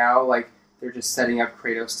right now like they're just setting up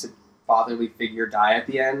Kratos to fatherly figure die at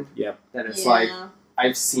the end. Yep. That it's Yeah. like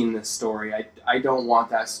I've seen this story. I don't want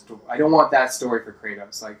that. I don't want that story for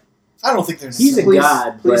Kratos. Like I don't think they're. He's a necessarily-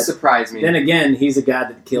 god, Please but surprise me. then again, he's a god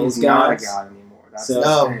that kills he's not a gods. god anymore. That's So- the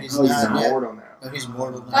No, thing. he's He's not yet. immortal now. No, he's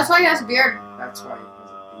mortal now. That's why he has a beard. That's why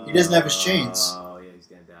He doesn't have his chains. Oh, yeah, he's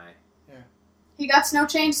gonna die. He got no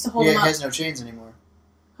chains to hold Yeah, him he up. has no chains anymore.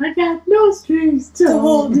 I got no strings to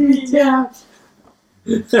hold me down.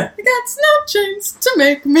 He got no chains to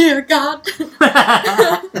make me a god.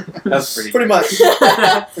 That's pretty. Pretty much.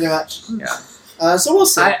 Pretty much. Yeah. So we'll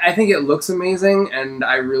see. I think it looks amazing, and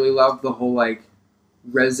I really love the whole like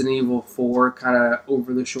Resident Evil 4 kind of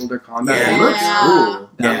over the shoulder combat. Yeah. It looks cool.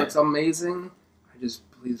 That Yeah. looks amazing. I just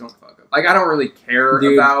please don't fuck up. Like I don't really care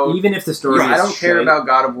Dude, about. even if the story I is don't care shite, about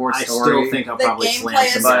God of War I story. still think I'll The probably gameplay slam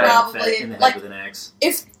is somebody probably, in the head like- with an axe.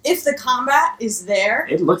 If the combat is there,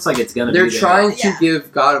 It looks like it's gonna They're be there. trying to Yeah.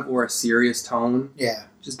 give God of War a serious tone. yeah.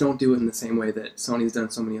 Just don't do it in the same way that Sony's done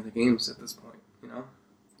so many other games at this point. You know,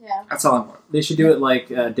 yeah. that's all I want. They should do it like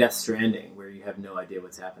Death Stranding, where you have no idea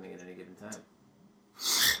what's happening at any given time.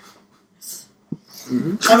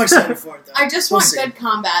 I'm excited for it, though. I just We'll want see. good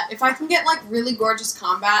combat. If I can get like really gorgeous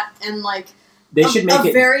combat and like They should make a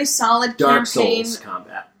it very solid Dark campaign, Souls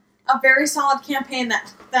combat. a very solid campaign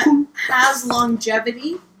that has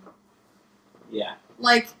longevity. Yeah.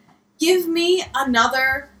 Like, give me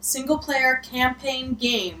another single player campaign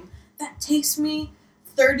game that takes me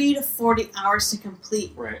 30 to 40 hours to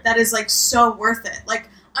complete. Right. That is like so worth it. Like,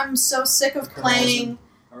 I'm so sick of playing.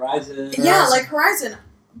 Horizon. Yeah, like Horizon.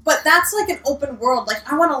 But that's like an open world. Like,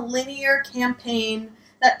 I want a linear campaign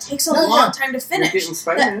that takes a Yeah, long yeah. time to You're finish. getting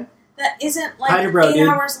Spider-Man. That isn't like Spider Bro, 8 dude.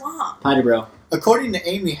 hours long. Pider Bro. According to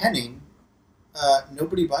Amy Henning,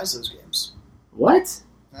 nobody buys those games. What?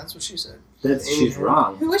 That's what she said. She's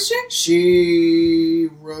wrong. Who is she? She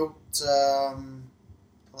wrote The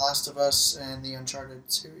Last of Us and the Uncharted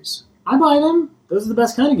series. I buy them. Those are the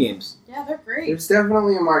best kind of games. Yeah, they're great. There's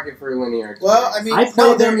definitely a market for linear. Well, I mean, I play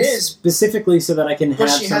no, there them is. specifically so that I can But have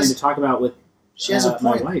she something has- to talk about with She has a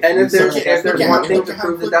my point. wife. And if there's So- if there's Yeah, one thing look to at how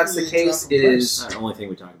prove that that's the quickly case, it's it dropping is Not the only thing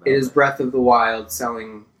we talk about. it is Breath of the Wild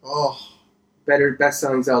selling Oh,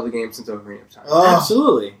 best-selling Zelda game since Ocarina of Time. oh,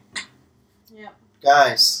 Absolutely. Yep.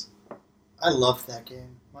 guys, I loved that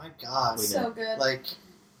game. My God, We So good. like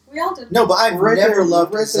We all did. no, but I've Right never there-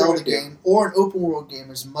 loved right a there Zelda with you. game or an open world game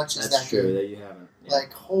as much as That's that true game. that you haven't. Yeah.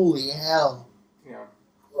 Like, holy hell! Yeah.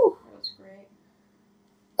 Whew, that was great.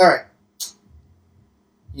 All right,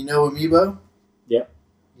 you know Amiibo? Yep.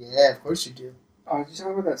 Yeah, of course you do. Oh, did you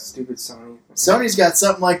talk about that stupid Sony thing? Sony's got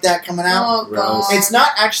something like that coming out. Oh, Gross. God. It's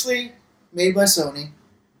not actually made by Sony.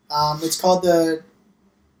 It's called the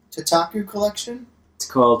Tataku Collection. It's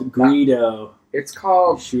called Greedo. It's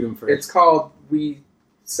called. Shoot him first. It's called. We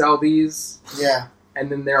sell these. Yeah.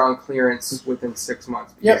 And then they're on clearance within 6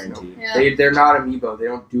 months. Guaranteed. They're not amiibo. They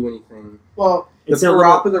don't do anything. Well, the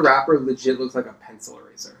Parappa the Rapper legit looks like a pencil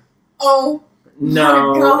eraser. Oh.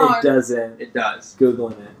 No, my God. it doesn't. It does.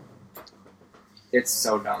 Googling it. It's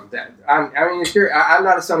so dumb. I'm not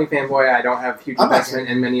a Sony fanboy. I don't have huge investment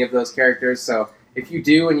in many of those characters. So if you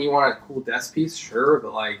do and you want a cool desk piece, sure.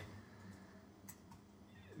 But like,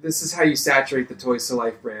 this is how you saturate the Toys to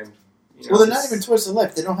Life brand. You know, well, they're not even Toys to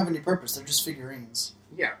Life. They don't have any purpose. They're just figurines.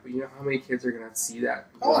 Yeah, but you know how many kids are gonna see that?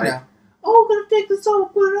 Oh, like, no. Oh, I'm gonna take this off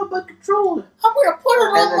and put it on my controller. I'm going to put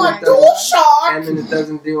it And on my then it doesn't- DualShock. And then it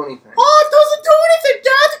doesn't do anything. Oh, it doesn't do anything,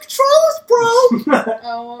 Dad. The controller's broke.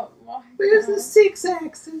 Oh my Where's God. the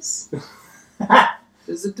 6-axis?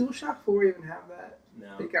 Does the DualShock 4 even have that? No.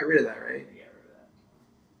 They got rid of that, right?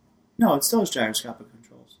 No, it still has gyroscopic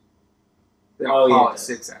controls. They don't call it does.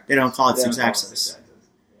 6-axis. They don't call it They don't 6 call it axis. 6 axis.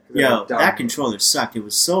 Yo, Dumb. that controller sucked. It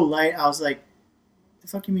was so light. I was like, the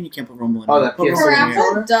fuck you mean you can't put rumble in Oh, here? that Put PS4 rumble in here.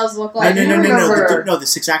 Parappa does look No, like no, do no, no, no. remember- The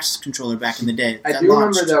 6 axis controller back in the day. I that do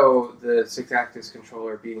launched. remember, though, the 6-axis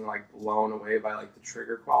controller being, like, blown away by, like, the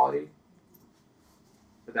trigger quality.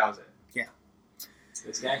 But that was it.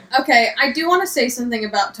 This guy? Okay, I do want to say something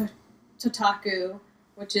about Totaku,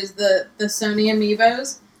 which is the Sony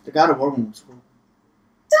amiibos. The God of War one was cool.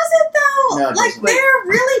 Does it though? No, it like doesn't. they're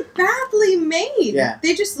really badly made. Yeah.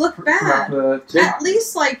 They just look bad. At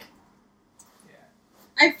least like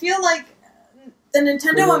I feel like the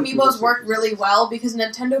Nintendo amiibos work really well because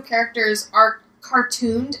Nintendo characters are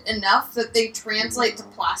cartooned enough that they translate to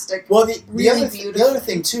plastic. Well, the Really other beautiful. the other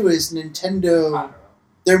thing too is Nintendo.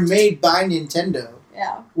 They're made by Nintendo,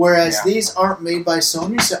 Yeah. whereas Yeah. these aren't made by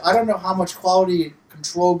Sony. So I don't know how much quality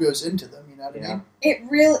control goes into them. You know what I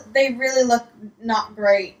mean? They really look not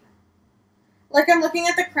great. Like I'm looking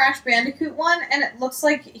at the Crash Bandicoot one, and it looks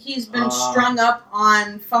like he's been strung up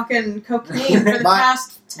on fucking cocaine for the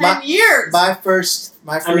past 10 years. My first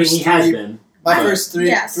I mean, he has been. My But- first 3D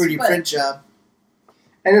Yes, but- print job.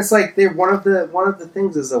 And it's like they're one of the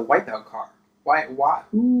things is a wipeout car. Why?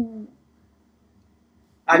 Who?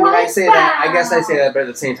 I mean, I say that. I guess I say that, but at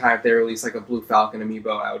the same time, if they release like a Blue Falcon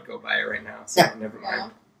amiibo, I would go buy it right now. So Yeah. never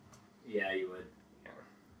mind. Yeah, you would.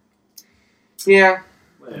 Yeah,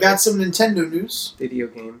 Whatever. Got some Nintendo news. video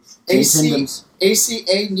games.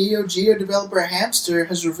 ACA Neo Geo developer Hamster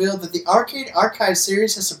has revealed that the Arcade Archive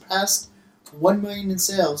series has surpassed 1 million in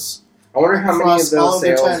sales. I wonder how many of Across all those of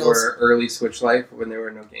their sales titles. were early Switch life when there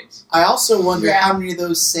were no games. I also wonder Yeah. how many of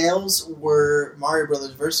those sales were Mario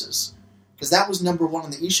Brothers Versus. Because that was number one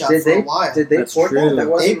on the eShop Did for they? a while. Did they That's port true. that? That They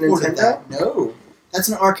wasn't ported Nintendo. that. No. That's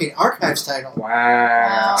an Arcade Archives title.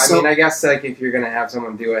 Wow. So- I mean, I guess like if you're gonna have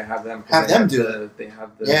someone do it, have them. 'cause Have they them have do the, They have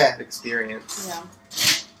the Yeah. experience. Yeah.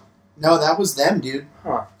 No, that was them, dude.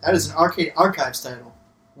 Huh. That is an Arcade Archives title.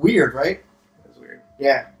 Weird, right? That's weird.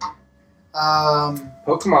 Yeah.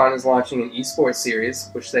 Pokemon is launching an esports series,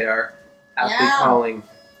 which they are aptly Yeah. calling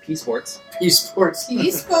P-Sports. Esports.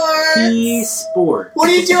 Esports. P-Sport. What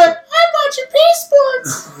are you doing? I'm watching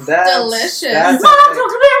P-Sports. Delicious. That's Mom, a come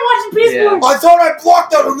here and watch P-Sport. I thought I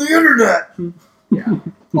blocked that on the internet. yeah.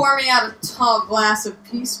 Pour me out a tall glass of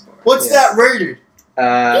P-Sport. What's Yes. that rated?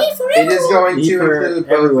 It is going E to for include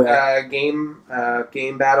both everywhere.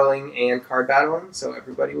 game battling and card battling, so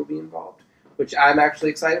everybody will be involved. Which I'm actually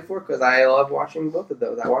excited for because I love watching both of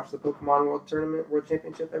those. I watch the Pokemon World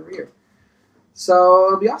Championship every year, so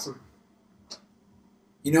it'll be awesome.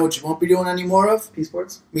 You know what you won't be doing any more of?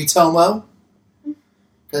 P-Sports. Mitomo.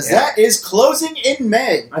 Because Yeah. that is closing in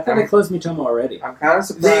May. I thought they closed Mitomo already. I'm kind of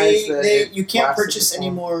surprised that You can't lasted purchase this any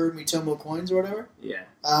long. more Mitomo coins or whatever. Yeah.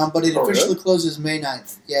 But it Oh, officially really? closes May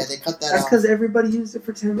 9th. Yeah, they cut that That's off. because everybody used it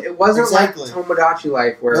for 10 minutes. It wasn't Exactly. like Tomodachi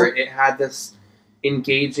Life where Nope. it had this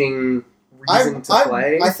engaging reason to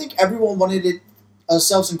play. I think everyone wanted it,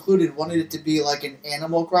 ourselves included, wanted it to be like an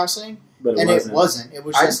Animal Crossing, But and wasn't. it wasn't. It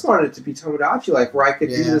was I just just wanted it to be Tomodachi Life where I could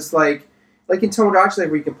do Yeah. this like in Tomodachi Life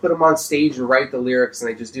where you can put them on stage and write the lyrics and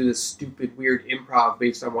they just do this stupid weird improv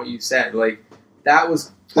based on what you said. Like that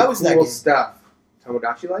was the How was that cool game? stuff.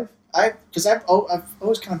 Tomodachi Life? I've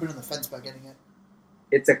always kind of been on the fence about getting it.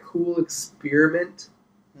 It's a cool experiment.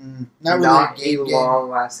 Not really Not a game. long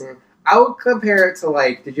lasting. I would compare it to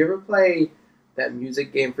like, did you ever play that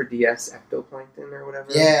music game for DS, Ectoplankton or whatever?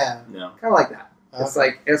 Yeah. No. Kind of like that.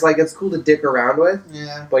 Okay. It's cool to dick around with,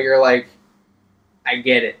 Yeah. but you're like, I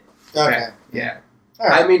get it. Okay. Yeah. All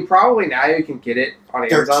right. I mean, probably now you can get it on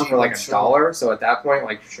Dirt Amazon cheap, for like I'm $1. So at that point,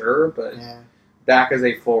 like, sure, but Yeah. back as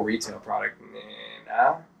a full retail product,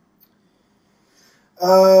 nah.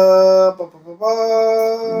 Nah.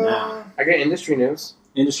 I got industry news.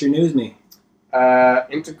 Industry news me.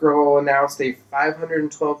 Integral announced a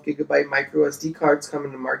 512 gigabyte micro SD cards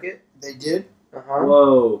coming to market. They did.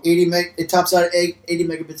 Whoa. 80 it tops out at 80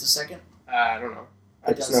 megabits a second. I don't know.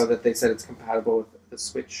 I just know that they said it's compatible with the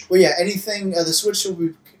Switch. Well, yeah, anything. The Switch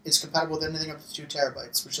is compatible with anything up to 2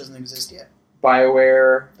 terabytes, which doesn't exist yet.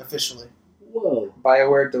 BioWare Officially. Whoa.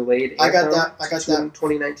 BioWare delayed. I got that.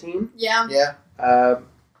 2019. Yeah. Yeah.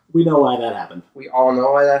 We know why that happened. We all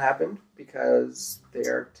know why that happened because they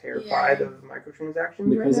are terrified of microtransactions.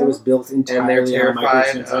 Because right it was built entirely on terrified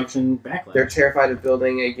microtransaction backlash. They're terrified of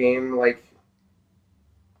building a game like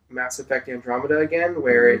Mass Effect Andromeda again,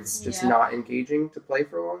 where it's just not engaging to play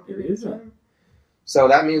for a long period of time. So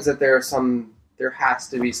that means that there has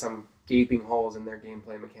to be some gaping holes in their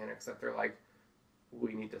gameplay mechanics that they're like,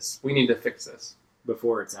 we need to fix this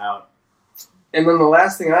before it's out. And then the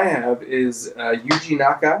last thing I have is Yuji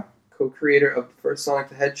Naka, co-creator of the first Sonic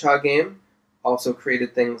the Hedgehog game, also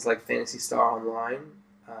created things like Phantasy Star Online.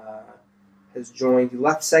 He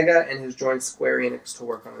left Sega and has joined Square Enix to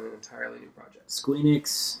work on an entirely new project.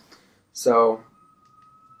 Squeenix. So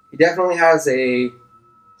he definitely has a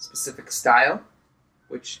specific style,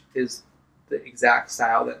 which is the exact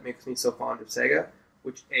style that makes me so fond of Sega,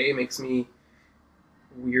 which A, makes me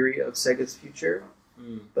weary of Sega's future,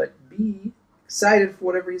 but B, excited for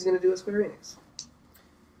whatever he's going to do with Square Enix.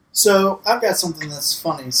 So I've got something that's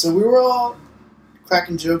funny. So we were all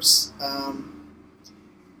cracking jokes.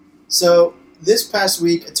 So this past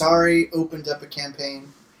week, Atari opened up a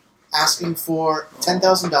campaign asking for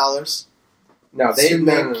 $10,000. No,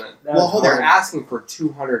 no. Well, hold They're on. asking for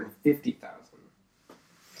 $250,000. I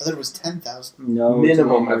thought it was 10,000. No,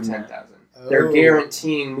 minimum of 10,000. Oh. They're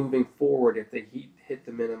guaranteeing moving forward if they hit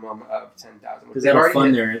the minimum of 10,000. Because that'll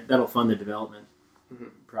fund their development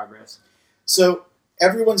progress. So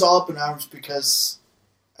everyone's all up in arms because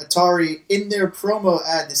Atari, in their promo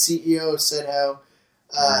ad, the CEO said how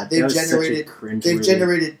they've generated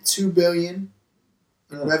 $2 billion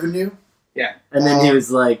in revenue. Yeah, and then he was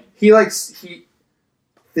like, he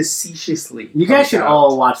facetiously. You guys should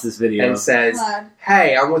all watch this video and says,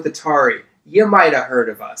 "Hey, I'm with Atari. You might have heard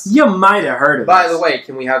of us. By the way,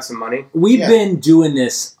 can we have some money? We've been doing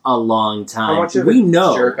this a long time. How much of we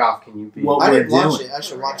know jerk off can you be? I didn't watch it. I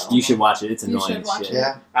should watch it. You should watch it. It's annoying as shit.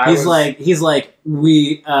 Yeah. He's like,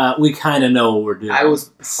 we kind of know what we're doing. I was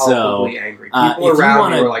palpably angry. People if around you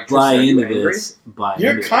want me were like, to buy into angry? this,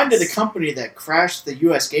 You're kind of the company that crashed the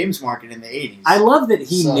U.S. games market in the 80s. I love that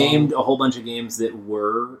he named a whole bunch of games that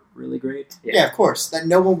were really great. Yeah, of course. That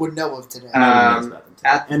no one would know of today.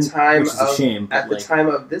 At the time time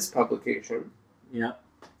of this publication, yeah,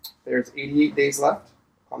 there's 88 days left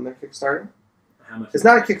on their Kickstarter. How much? It's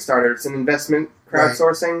not a Kickstarter; it's an investment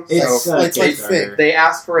crowdsourcing. Right. So it's like Fig. They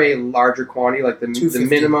asked for a larger quantity, like the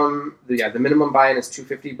minimum. The minimum buy-in is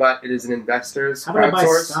 $250, but it is an investor's crowdsource. How about I buy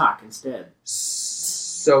source, stock instead?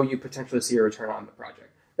 So you potentially see a return on the project.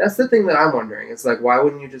 That's the thing that I'm wondering. It's like, why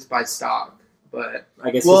wouldn't you just buy stock? But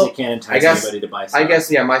I guess because you can't entice anybody to buy stock. I guess,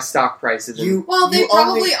 my stock price is... They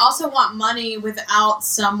probably also want money without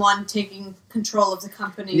someone taking control of the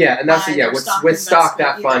company. Yeah, and that's with stock,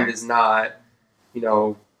 that fund is not,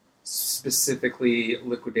 specifically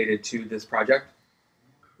liquidated to this project.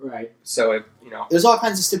 Right. So, there's all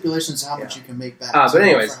kinds of stipulations on how much you can make back. But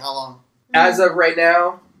anyways, for how long? As of right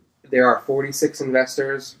now, there are 46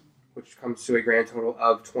 investors, which comes to a grand total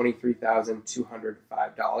of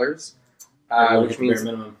 $23,205. Which means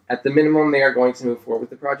at the minimum they are going to move forward with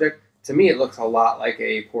the project. To me, it looks a lot like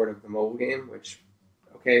a port of the mobile game, which,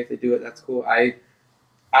 okay, if they do it, that's cool. I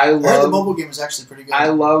heard the mobile game is actually pretty good. I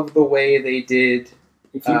love the way they did...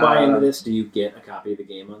 If you buy into this, do you get a copy of the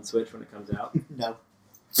game on Switch when it comes out? No.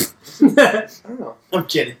 I don't know. I'm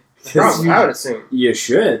kidding. I would assume. You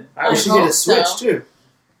should. You should get a Switch, too.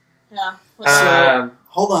 Yeah.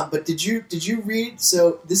 Hold on, but did you read...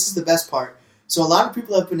 So, this is the best part. So a lot of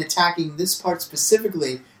people have been attacking this part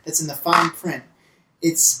specifically that's in the fine print.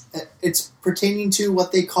 It's pertaining to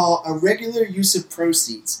what they call irregular use of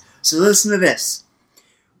proceeds. So listen to this.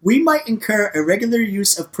 We might incur irregular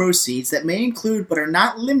use of proceeds that may include but are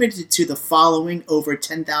not limited to the following over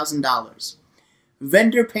 $10,000.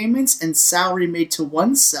 Vendor payments and salary made to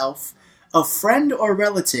oneself, a friend or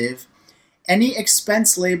relative, any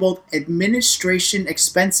expense labeled administration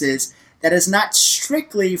expenses that is not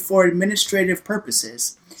strictly for administrative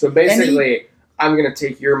purposes. So basically, I'm going to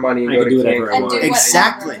take your money and go to Cancun.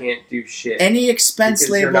 Exactly. You can't do shit. Any expense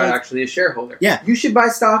because labeled... you're not actually a shareholder. Yeah. You should buy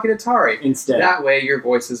stock in Atari. Instead. That way your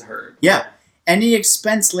voice is heard. Yeah. Any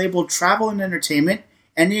expense labeled travel and entertainment.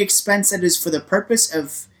 Any expense that is for the purpose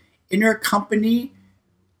of intercompany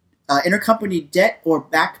intercompany debt or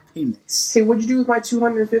back payments. Hey, what'd you do with my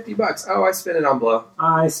 $250? Oh, I spent it on blow.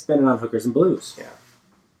 I spent it on hookers and blues. Yeah.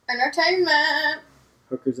 Entertainment.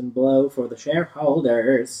 Hookers and blow for the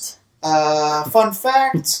shareholders. Fun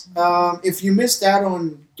fact, if you missed out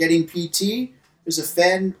on getting PT, there's a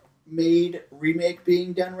fan-made remake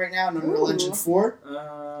being done right now in Unreal Engine 4.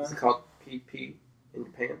 Is it called PP in your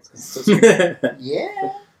pants? 'Cause it's so stupid.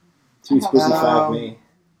 Yeah. 2 spoopy 5 me.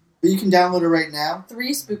 But you can download it right now.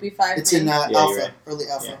 3 spoopy 5 It's me. in you're alpha, right. early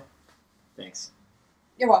alpha. Yeah. Thanks.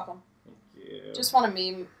 You're welcome. Thank you. Just want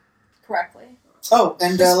to meme correctly. Oh,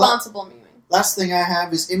 and Responsible memeing. last thing I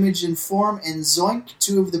have is Image Inform and Zoink,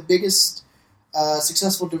 two of the biggest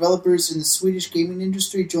successful developers in the Swedish gaming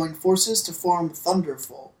industry, joined forces to form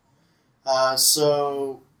Thunderful.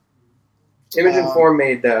 Image and Form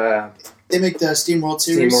made the They make the SteamWorld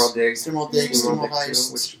series. SteamWorld Dig. SteamWorld Dig, SteamWorld Dig 2,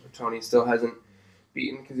 Heist. which Tony still hasn't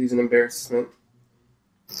beaten because he's an embarrassment.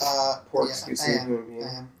 Poor excuse. I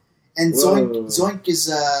am. And Whoa. Zoink is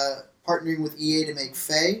partnering with EA to make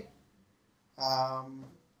Faye. I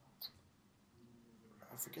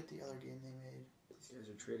forget the other game they made. These guys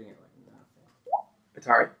are trading it like nothing.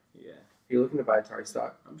 Atari? Yeah. Are you looking to buy Atari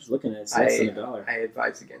stock? I'm just looking at it. It's less than $1. I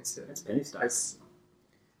advise against it. That's penny stock.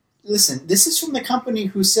 Listen, this is from the company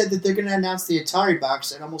who said that they're going to announce the Atari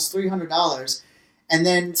box at almost $300 and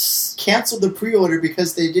then canceled the pre-order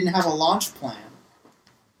because they didn't have a launch plan.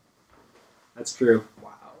 That's true.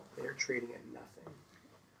 Wow, they're trading at nothing.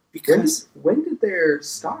 Because When did their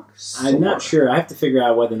stock soar? I'm not sure. I have to figure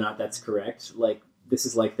out whether or not that's correct. Like, this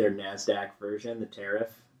is like their NASDAQ version, the tariff.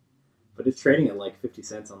 But it's trading at like 50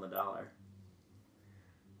 cents on the dollar.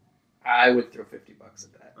 I would throw $50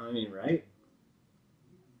 at that. I mean, right?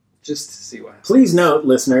 Just to see what happens. Please note,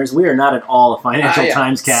 listeners, we are not at all a Financial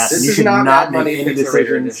Times cast. This And you is should not not Mad Money make any Fix the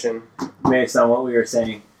Radio decisions Edition. based on what we are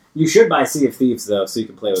saying. You should buy Sea of Thieves, though, so you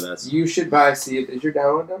can play with us. You should buy Sea of... Is your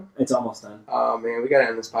download done? It's almost done. Oh, man, we gotta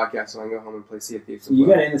end this podcast so I can go home and play Sea of Thieves. You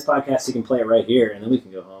got to end this podcast so you can play it right here, and then we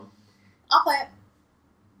can go home. I'll play it.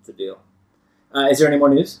 It's a deal. Is there any more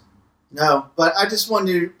news? No, but I just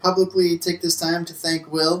wanted to publicly take this time to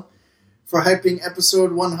thank Will for hyping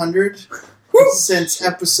episode 100 since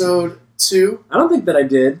episode 2. I don't think that I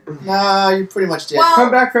did. Nah, you pretty much did. Well-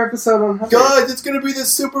 Come back for episode 100. God, it's going to be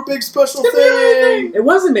this super big special thing. It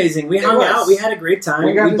was amazing. We hung was. out. We had a great time.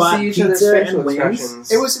 We got to bought see each other's pizza facial and wings.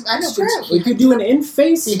 expressions. It was, I know, It's but true. We could do an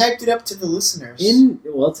in-face. he hyped it up to the listeners.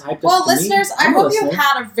 Well, it's hyped Well, up to listeners, me. I I'm a hope you've listener.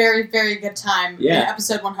 had a very, very good time in Yeah.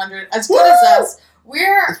 episode 100. As good as us.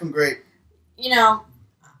 We're, It's been great.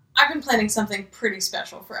 I've been planning something pretty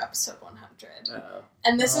special for episode 100. Uh-oh.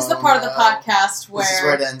 And this is the Oh, part of the no. podcast where... This is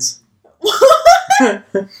where it ends. So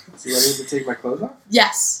you want me to take my clothes off?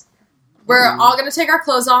 Yes. We're all going to take our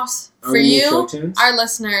clothes off Are for we gonna you, show tunes? our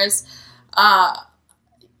listeners.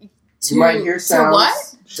 You might hear sounds. To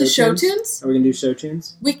what? To show tunes? Are we going to do show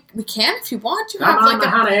tunes? We can if you want. You Come have on, like my a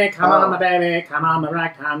honey. Come on, my baby. Come on, my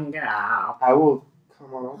ragtime gal. I will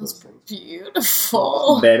come on all those things.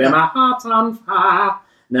 beautiful. Baby, my heart's on fire.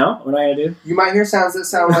 No? What am I going to do? You might hear sounds that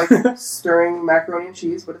sound like stirring macaroni and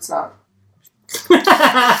cheese, but it's not.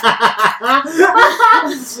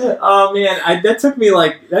 Oh man, that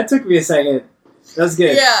took me a second. That's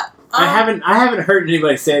good. Yeah. I haven't heard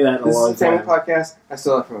anybody say that in a This long is a family time. podcast. I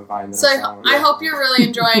still have from a vine. That So I saw. I hope you're really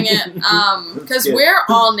enjoying it because good. we're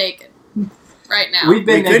all naked right now. We've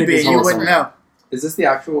been We could naked be, this you whole wouldn't time. know. Is this the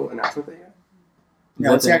actual announcement that you have?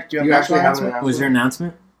 No, it's That do you You have actually an have an announcement? announcement? Was there an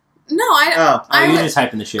announcement? No, I Oh, Oh, you're would- just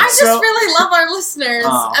hyping the shit. I just So- really love our listeners,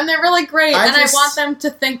 Oh. and they're really great, I and just- I want them to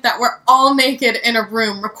think that we're all naked in a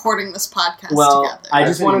room recording this podcast Well, together. I I've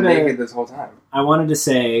just been wanted to- naked this whole time. I wanted to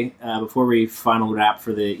say before we final wrap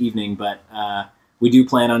for the evening, but we do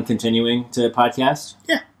plan on continuing to podcast.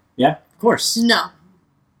 of course. No.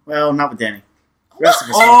 Well, not with Danny. The rest of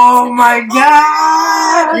us. Oh my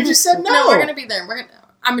god! You just said no. No, we're going to be there.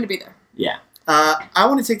 I'm going to be there. Yeah. I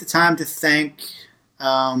want to take the time to thank,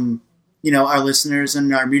 our listeners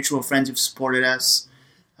and our mutual friends who've supported us.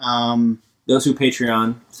 Those who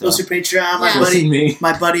Patreon. So. Those who Patreon, my Yeah. Listen to buddy, me.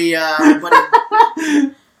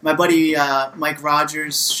 my buddy Mike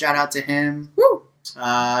Rogers. Shout out to him. Woo!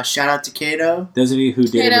 Shout out to Cato. Those of you who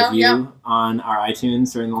did a Kato, review yep. on our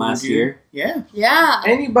iTunes during the last Dude. year. Yeah. Yeah.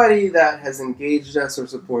 Anybody that has engaged us or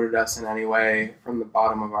supported us in any way, from the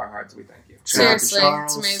bottom of our hearts, we thank you. Shout out to Seriously,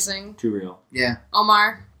 Charles. it's amazing. Too real. Yeah.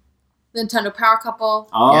 Omar, Nintendo Power Couple.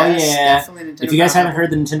 Oh Yes, yeah. definitely Nintendo If you guys Power haven't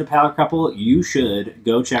heard the Nintendo Power Couple, you should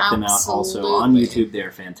go check them out also on Absolutely. YouTube.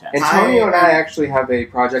 They're fantastic. And Tony and I actually have a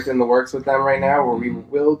project in the works with them right now where we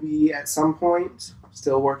will be at some point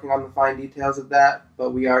still working on the fine details of that,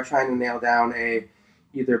 but we are trying to nail down a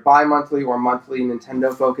either bi-monthly or monthly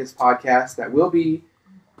Nintendo-focused podcast that will be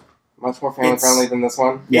much more family-friendly than this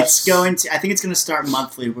one. It's going to. I think it's going to start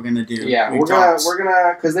monthly. We're going to do. Yeah, we're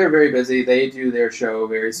gonna because they're very busy. They do their show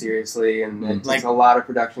very seriously, and it takes a lot of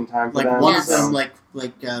production time for them. One of them,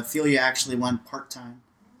 Ophelia actually went part-time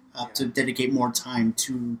to dedicate more time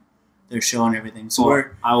to their show and everything. So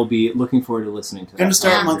I will be looking forward to listening to that. Going to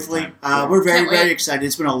start monthly. We're very, very excited.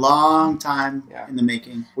 It's been a long time in the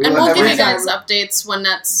making. And we'll give you guys updates when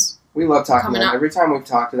that's We love talking to them. up. Every time we've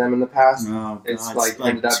talked to them in the past, it's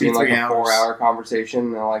ended up being 2-3 a 4-hour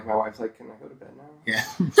conversation. And my wife's like, "Can I go to bed now?" Yeah.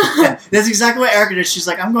 That's exactly what Erica did. She's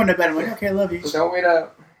like, "I'm going to bed." I'm like, "Okay, I love you." Don't wait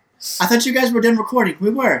up. I thought you guys were done recording.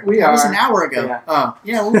 We were. We That are. was an hour ago. Yeah. Oh,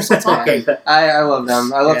 yeah, we were still talking. I love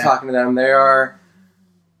them. I love talking to them. They are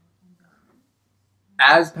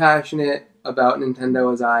as passionate about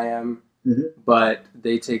Nintendo as I am, but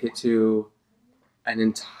they take it to an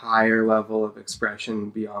entire level of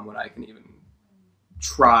expression beyond what I can even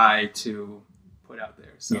try to put out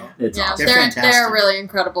there. So it's awesome. They're fantastic. They're really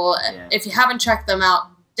incredible. Yeah. If you haven't checked them out,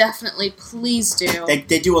 definitely please do.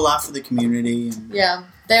 They do a lot for the community. And,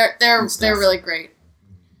 they're stuff. really great.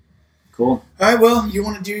 Cool. All right, well, you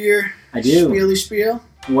want to do your spiel?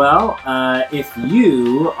 Well, if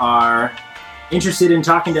you are interested in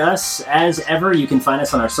talking to us, as ever, you can find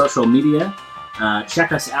us on our social media.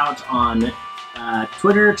 Check us out on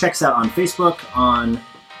Twitter. Check us out on Facebook, on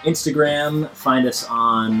Instagram. Find us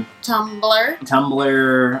on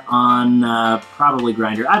Tumblr, on probably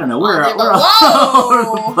Grindr. I don't know. We're all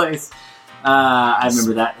over the place. I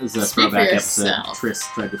remember that was a throwback episode. Tris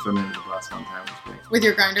tried to throw me under the bus one time. It was great. With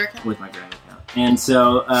your Grindr account? With my Grindr account. And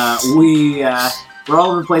so we're all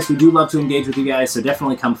over the place. We do love to engage with you guys, so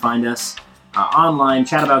definitely come find us online,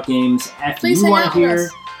 chat about games. Please hang out with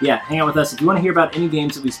us. Yeah, hang out with us. If you want to hear about any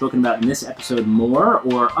games that we've spoken about in this episode more,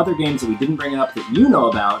 or other games that we didn't bring up that you know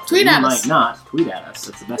about, tweet that at you us. might not, tweet at us.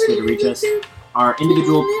 That's the best way to reach us. Our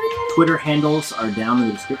individual Twitter handles are down in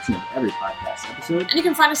the description of every podcast episode. And you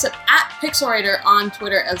can find us at Pixelrator on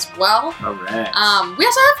Twitter as well. Correct. We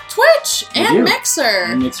also have Twitch and Mixer.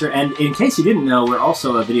 And in case you didn't know, we're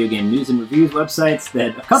also a video game news and reviews websites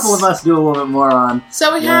that a couple of us do a little bit more on.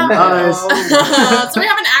 So we have others. So we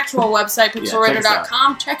have an actual website,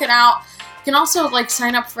 pixelrator.com. Check it out. You can also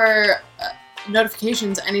sign up for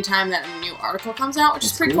notifications anytime that a new article comes out, which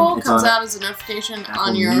is pretty cool. It comes out as a notification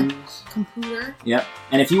on your computer. Yep.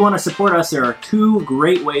 And if you want to support us, there are 2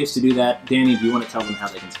 great ways to do that. Danny, do you want to tell them how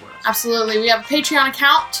they can support us? Absolutely. We have a Patreon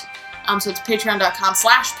account. So it's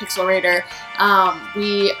patreon.com/pixelrator.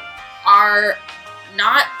 We are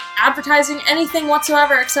not advertising anything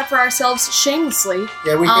whatsoever except for ourselves shamelessly.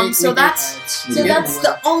 Yeah, we hate that's ads. that's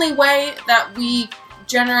the only way that we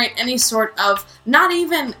generate any sort of, not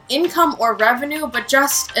even income or revenue, but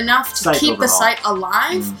just enough to keep the site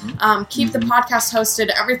alive, keep the podcast hosted,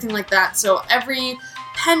 everything like that. So every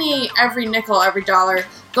penny, every nickel, every dollar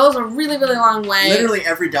goes a really, really long way. Literally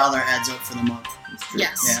every dollar adds up for the month.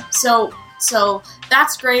 Yes. Yeah. So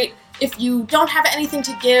that's great. If you don't have anything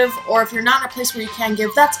to give, or if you're not in a place where you can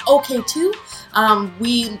give, that's okay too.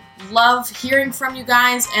 We love hearing from you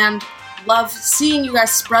guys and love seeing you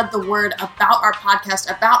guys spread the word about our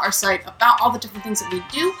podcast, about our site, about all the different things that we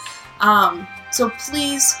do. So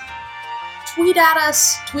please tweet at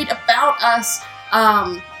us, tweet about us,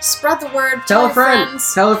 spread the word. Tell a friend.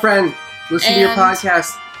 Friends. Tell a friend. Listen to your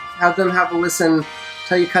podcast. Have them have a listen.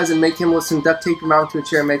 Tell your cousin, make him listen. Duct tape your mom to a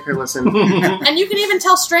chair, make her listen. And you can even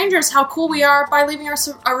tell strangers how cool we are by leaving us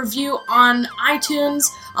a review on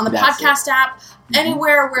iTunes, on the podcast app,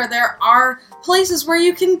 anywhere where there are places where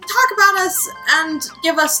you can talk about us and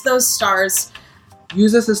give us those stars.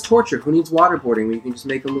 Use us as torture. Who needs waterboarding when you can just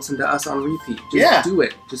make them listen to us on repeat? Just do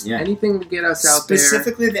it. Just anything to get us out there.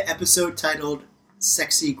 Specifically the episode titled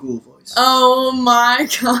Sexy Ghoul Voice. Oh my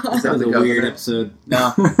god. That was a weird episode.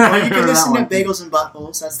 No. Well, you can listen to Bagels and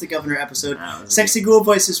Buttholes. That's the Governor episode. Sexy Ghoul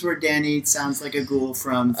Voice is where Danny sounds like a ghoul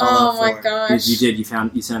from Fallout 4. Oh my gosh. You did. You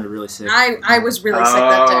sounded really sick. I was really sick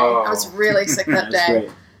that day. I was really sick that day.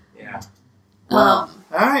 Great. Yeah. All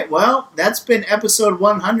right. Well, that's been episode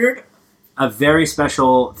 100. A very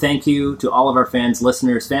special thank you to all of our fans,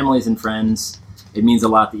 listeners, families, and friends. It means a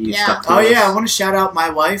lot that you stuck to us. Oh, yeah. I want to shout out my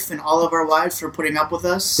wife and all of our wives for putting up with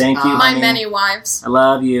us. Thank you, my honey. many wives. I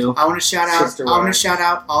love you. I want to shout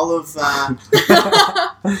out all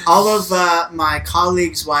of my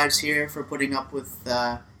colleagues' wives here for putting up with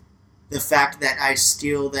the fact that I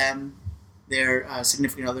steal their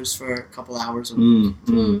significant others for a couple hours a week.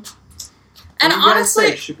 And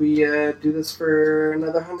honestly, should we do this for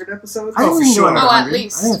another 100 episodes? Oh, for sure. Oh, at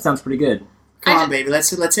least. I think that sounds pretty good. Come on, baby. Let's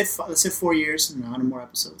hit 4 years and 100 more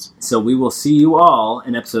episodes. So we will see you all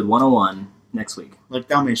in episode 101 next week. Like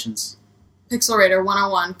Dalmatians. Pixel Raider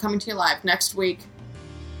 101 coming to you live next week.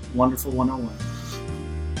 Wonderful 101.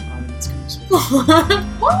 It's coming soon.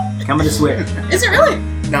 What? Coming to swear. Is it really?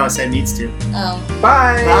 No, I said needs to. Oh.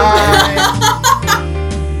 Bye. Bye.